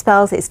expecting sunny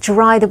spells. It's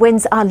dry, the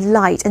winds are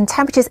light, and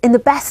temperatures in the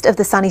best of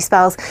the sunny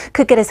spells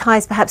could get as high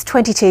as perhaps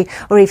 22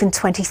 or even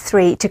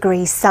 23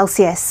 degrees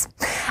Celsius.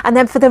 And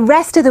then for the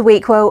rest of the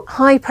week, well,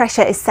 high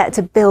pressure is set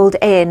to build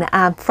in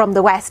from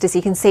the west, as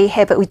you can see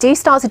here, but we do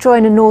start to draw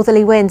in a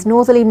northerly wind.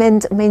 Northerly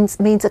wind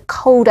means a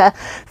colder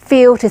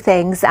feel to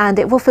things, and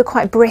it will feel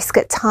quite brisk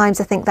at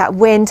times. I think that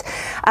wind,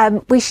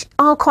 we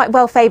are quite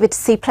well favoured to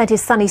see plenty of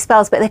sunny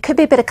spells, but there could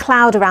be a bit of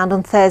cloud around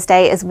on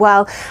Thursday as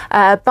well,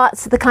 but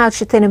the clouds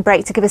should thin and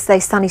break to give us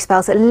those sunny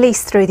spells at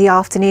least through the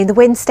afternoon. The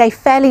winds stay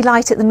fairly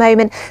light at the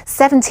moment,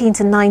 17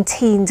 to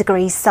 19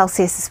 degrees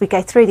Celsius as we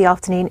go through the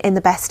afternoon in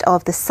the best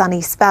of the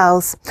sunny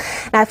spells.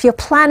 Now if you're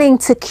planning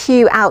to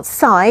queue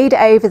outside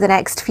over the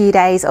next few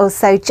days or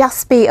so,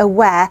 just be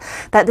aware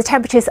that the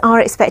temperatures are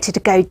expected to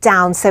go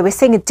down. So we're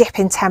seeing a dip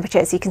in temperature,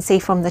 as you can see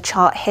from the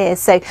chart here.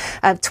 So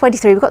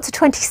 23, we got to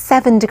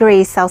 27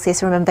 degrees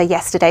Celsius, remember,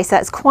 yesterday. So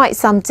that's quite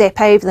some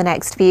dip over the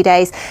next few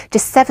days.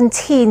 Just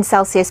 17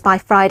 Celsius by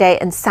Friday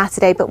and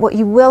Saturday. But what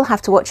you will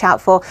have to watch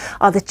out for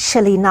are the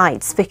chilly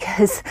nights,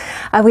 because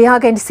we are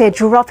going to see a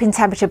drop in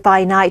temperature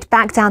by night,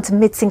 back down to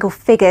mid-single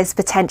figures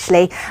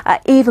potentially,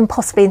 even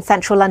possibly in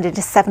central London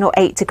to 7 or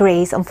 8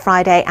 degrees on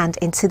Friday and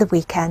into the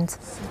weekend.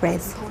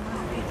 Riz.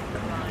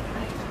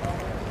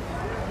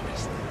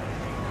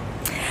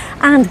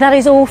 And that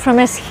is all from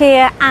us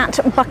here at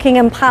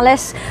Buckingham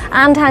Palace.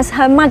 And as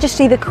Her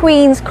Majesty the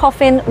Queen's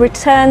coffin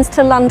returns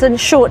to London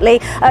shortly,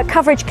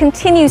 coverage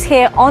continues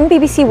here on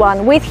BBC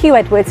One with Hugh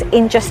Edwards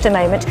in just a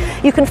moment.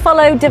 You can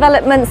follow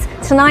developments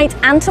tonight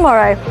and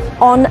tomorrow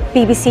on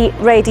BBC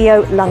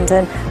Radio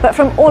London. But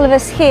from all of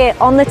us here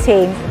on the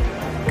team,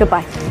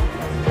 goodbye.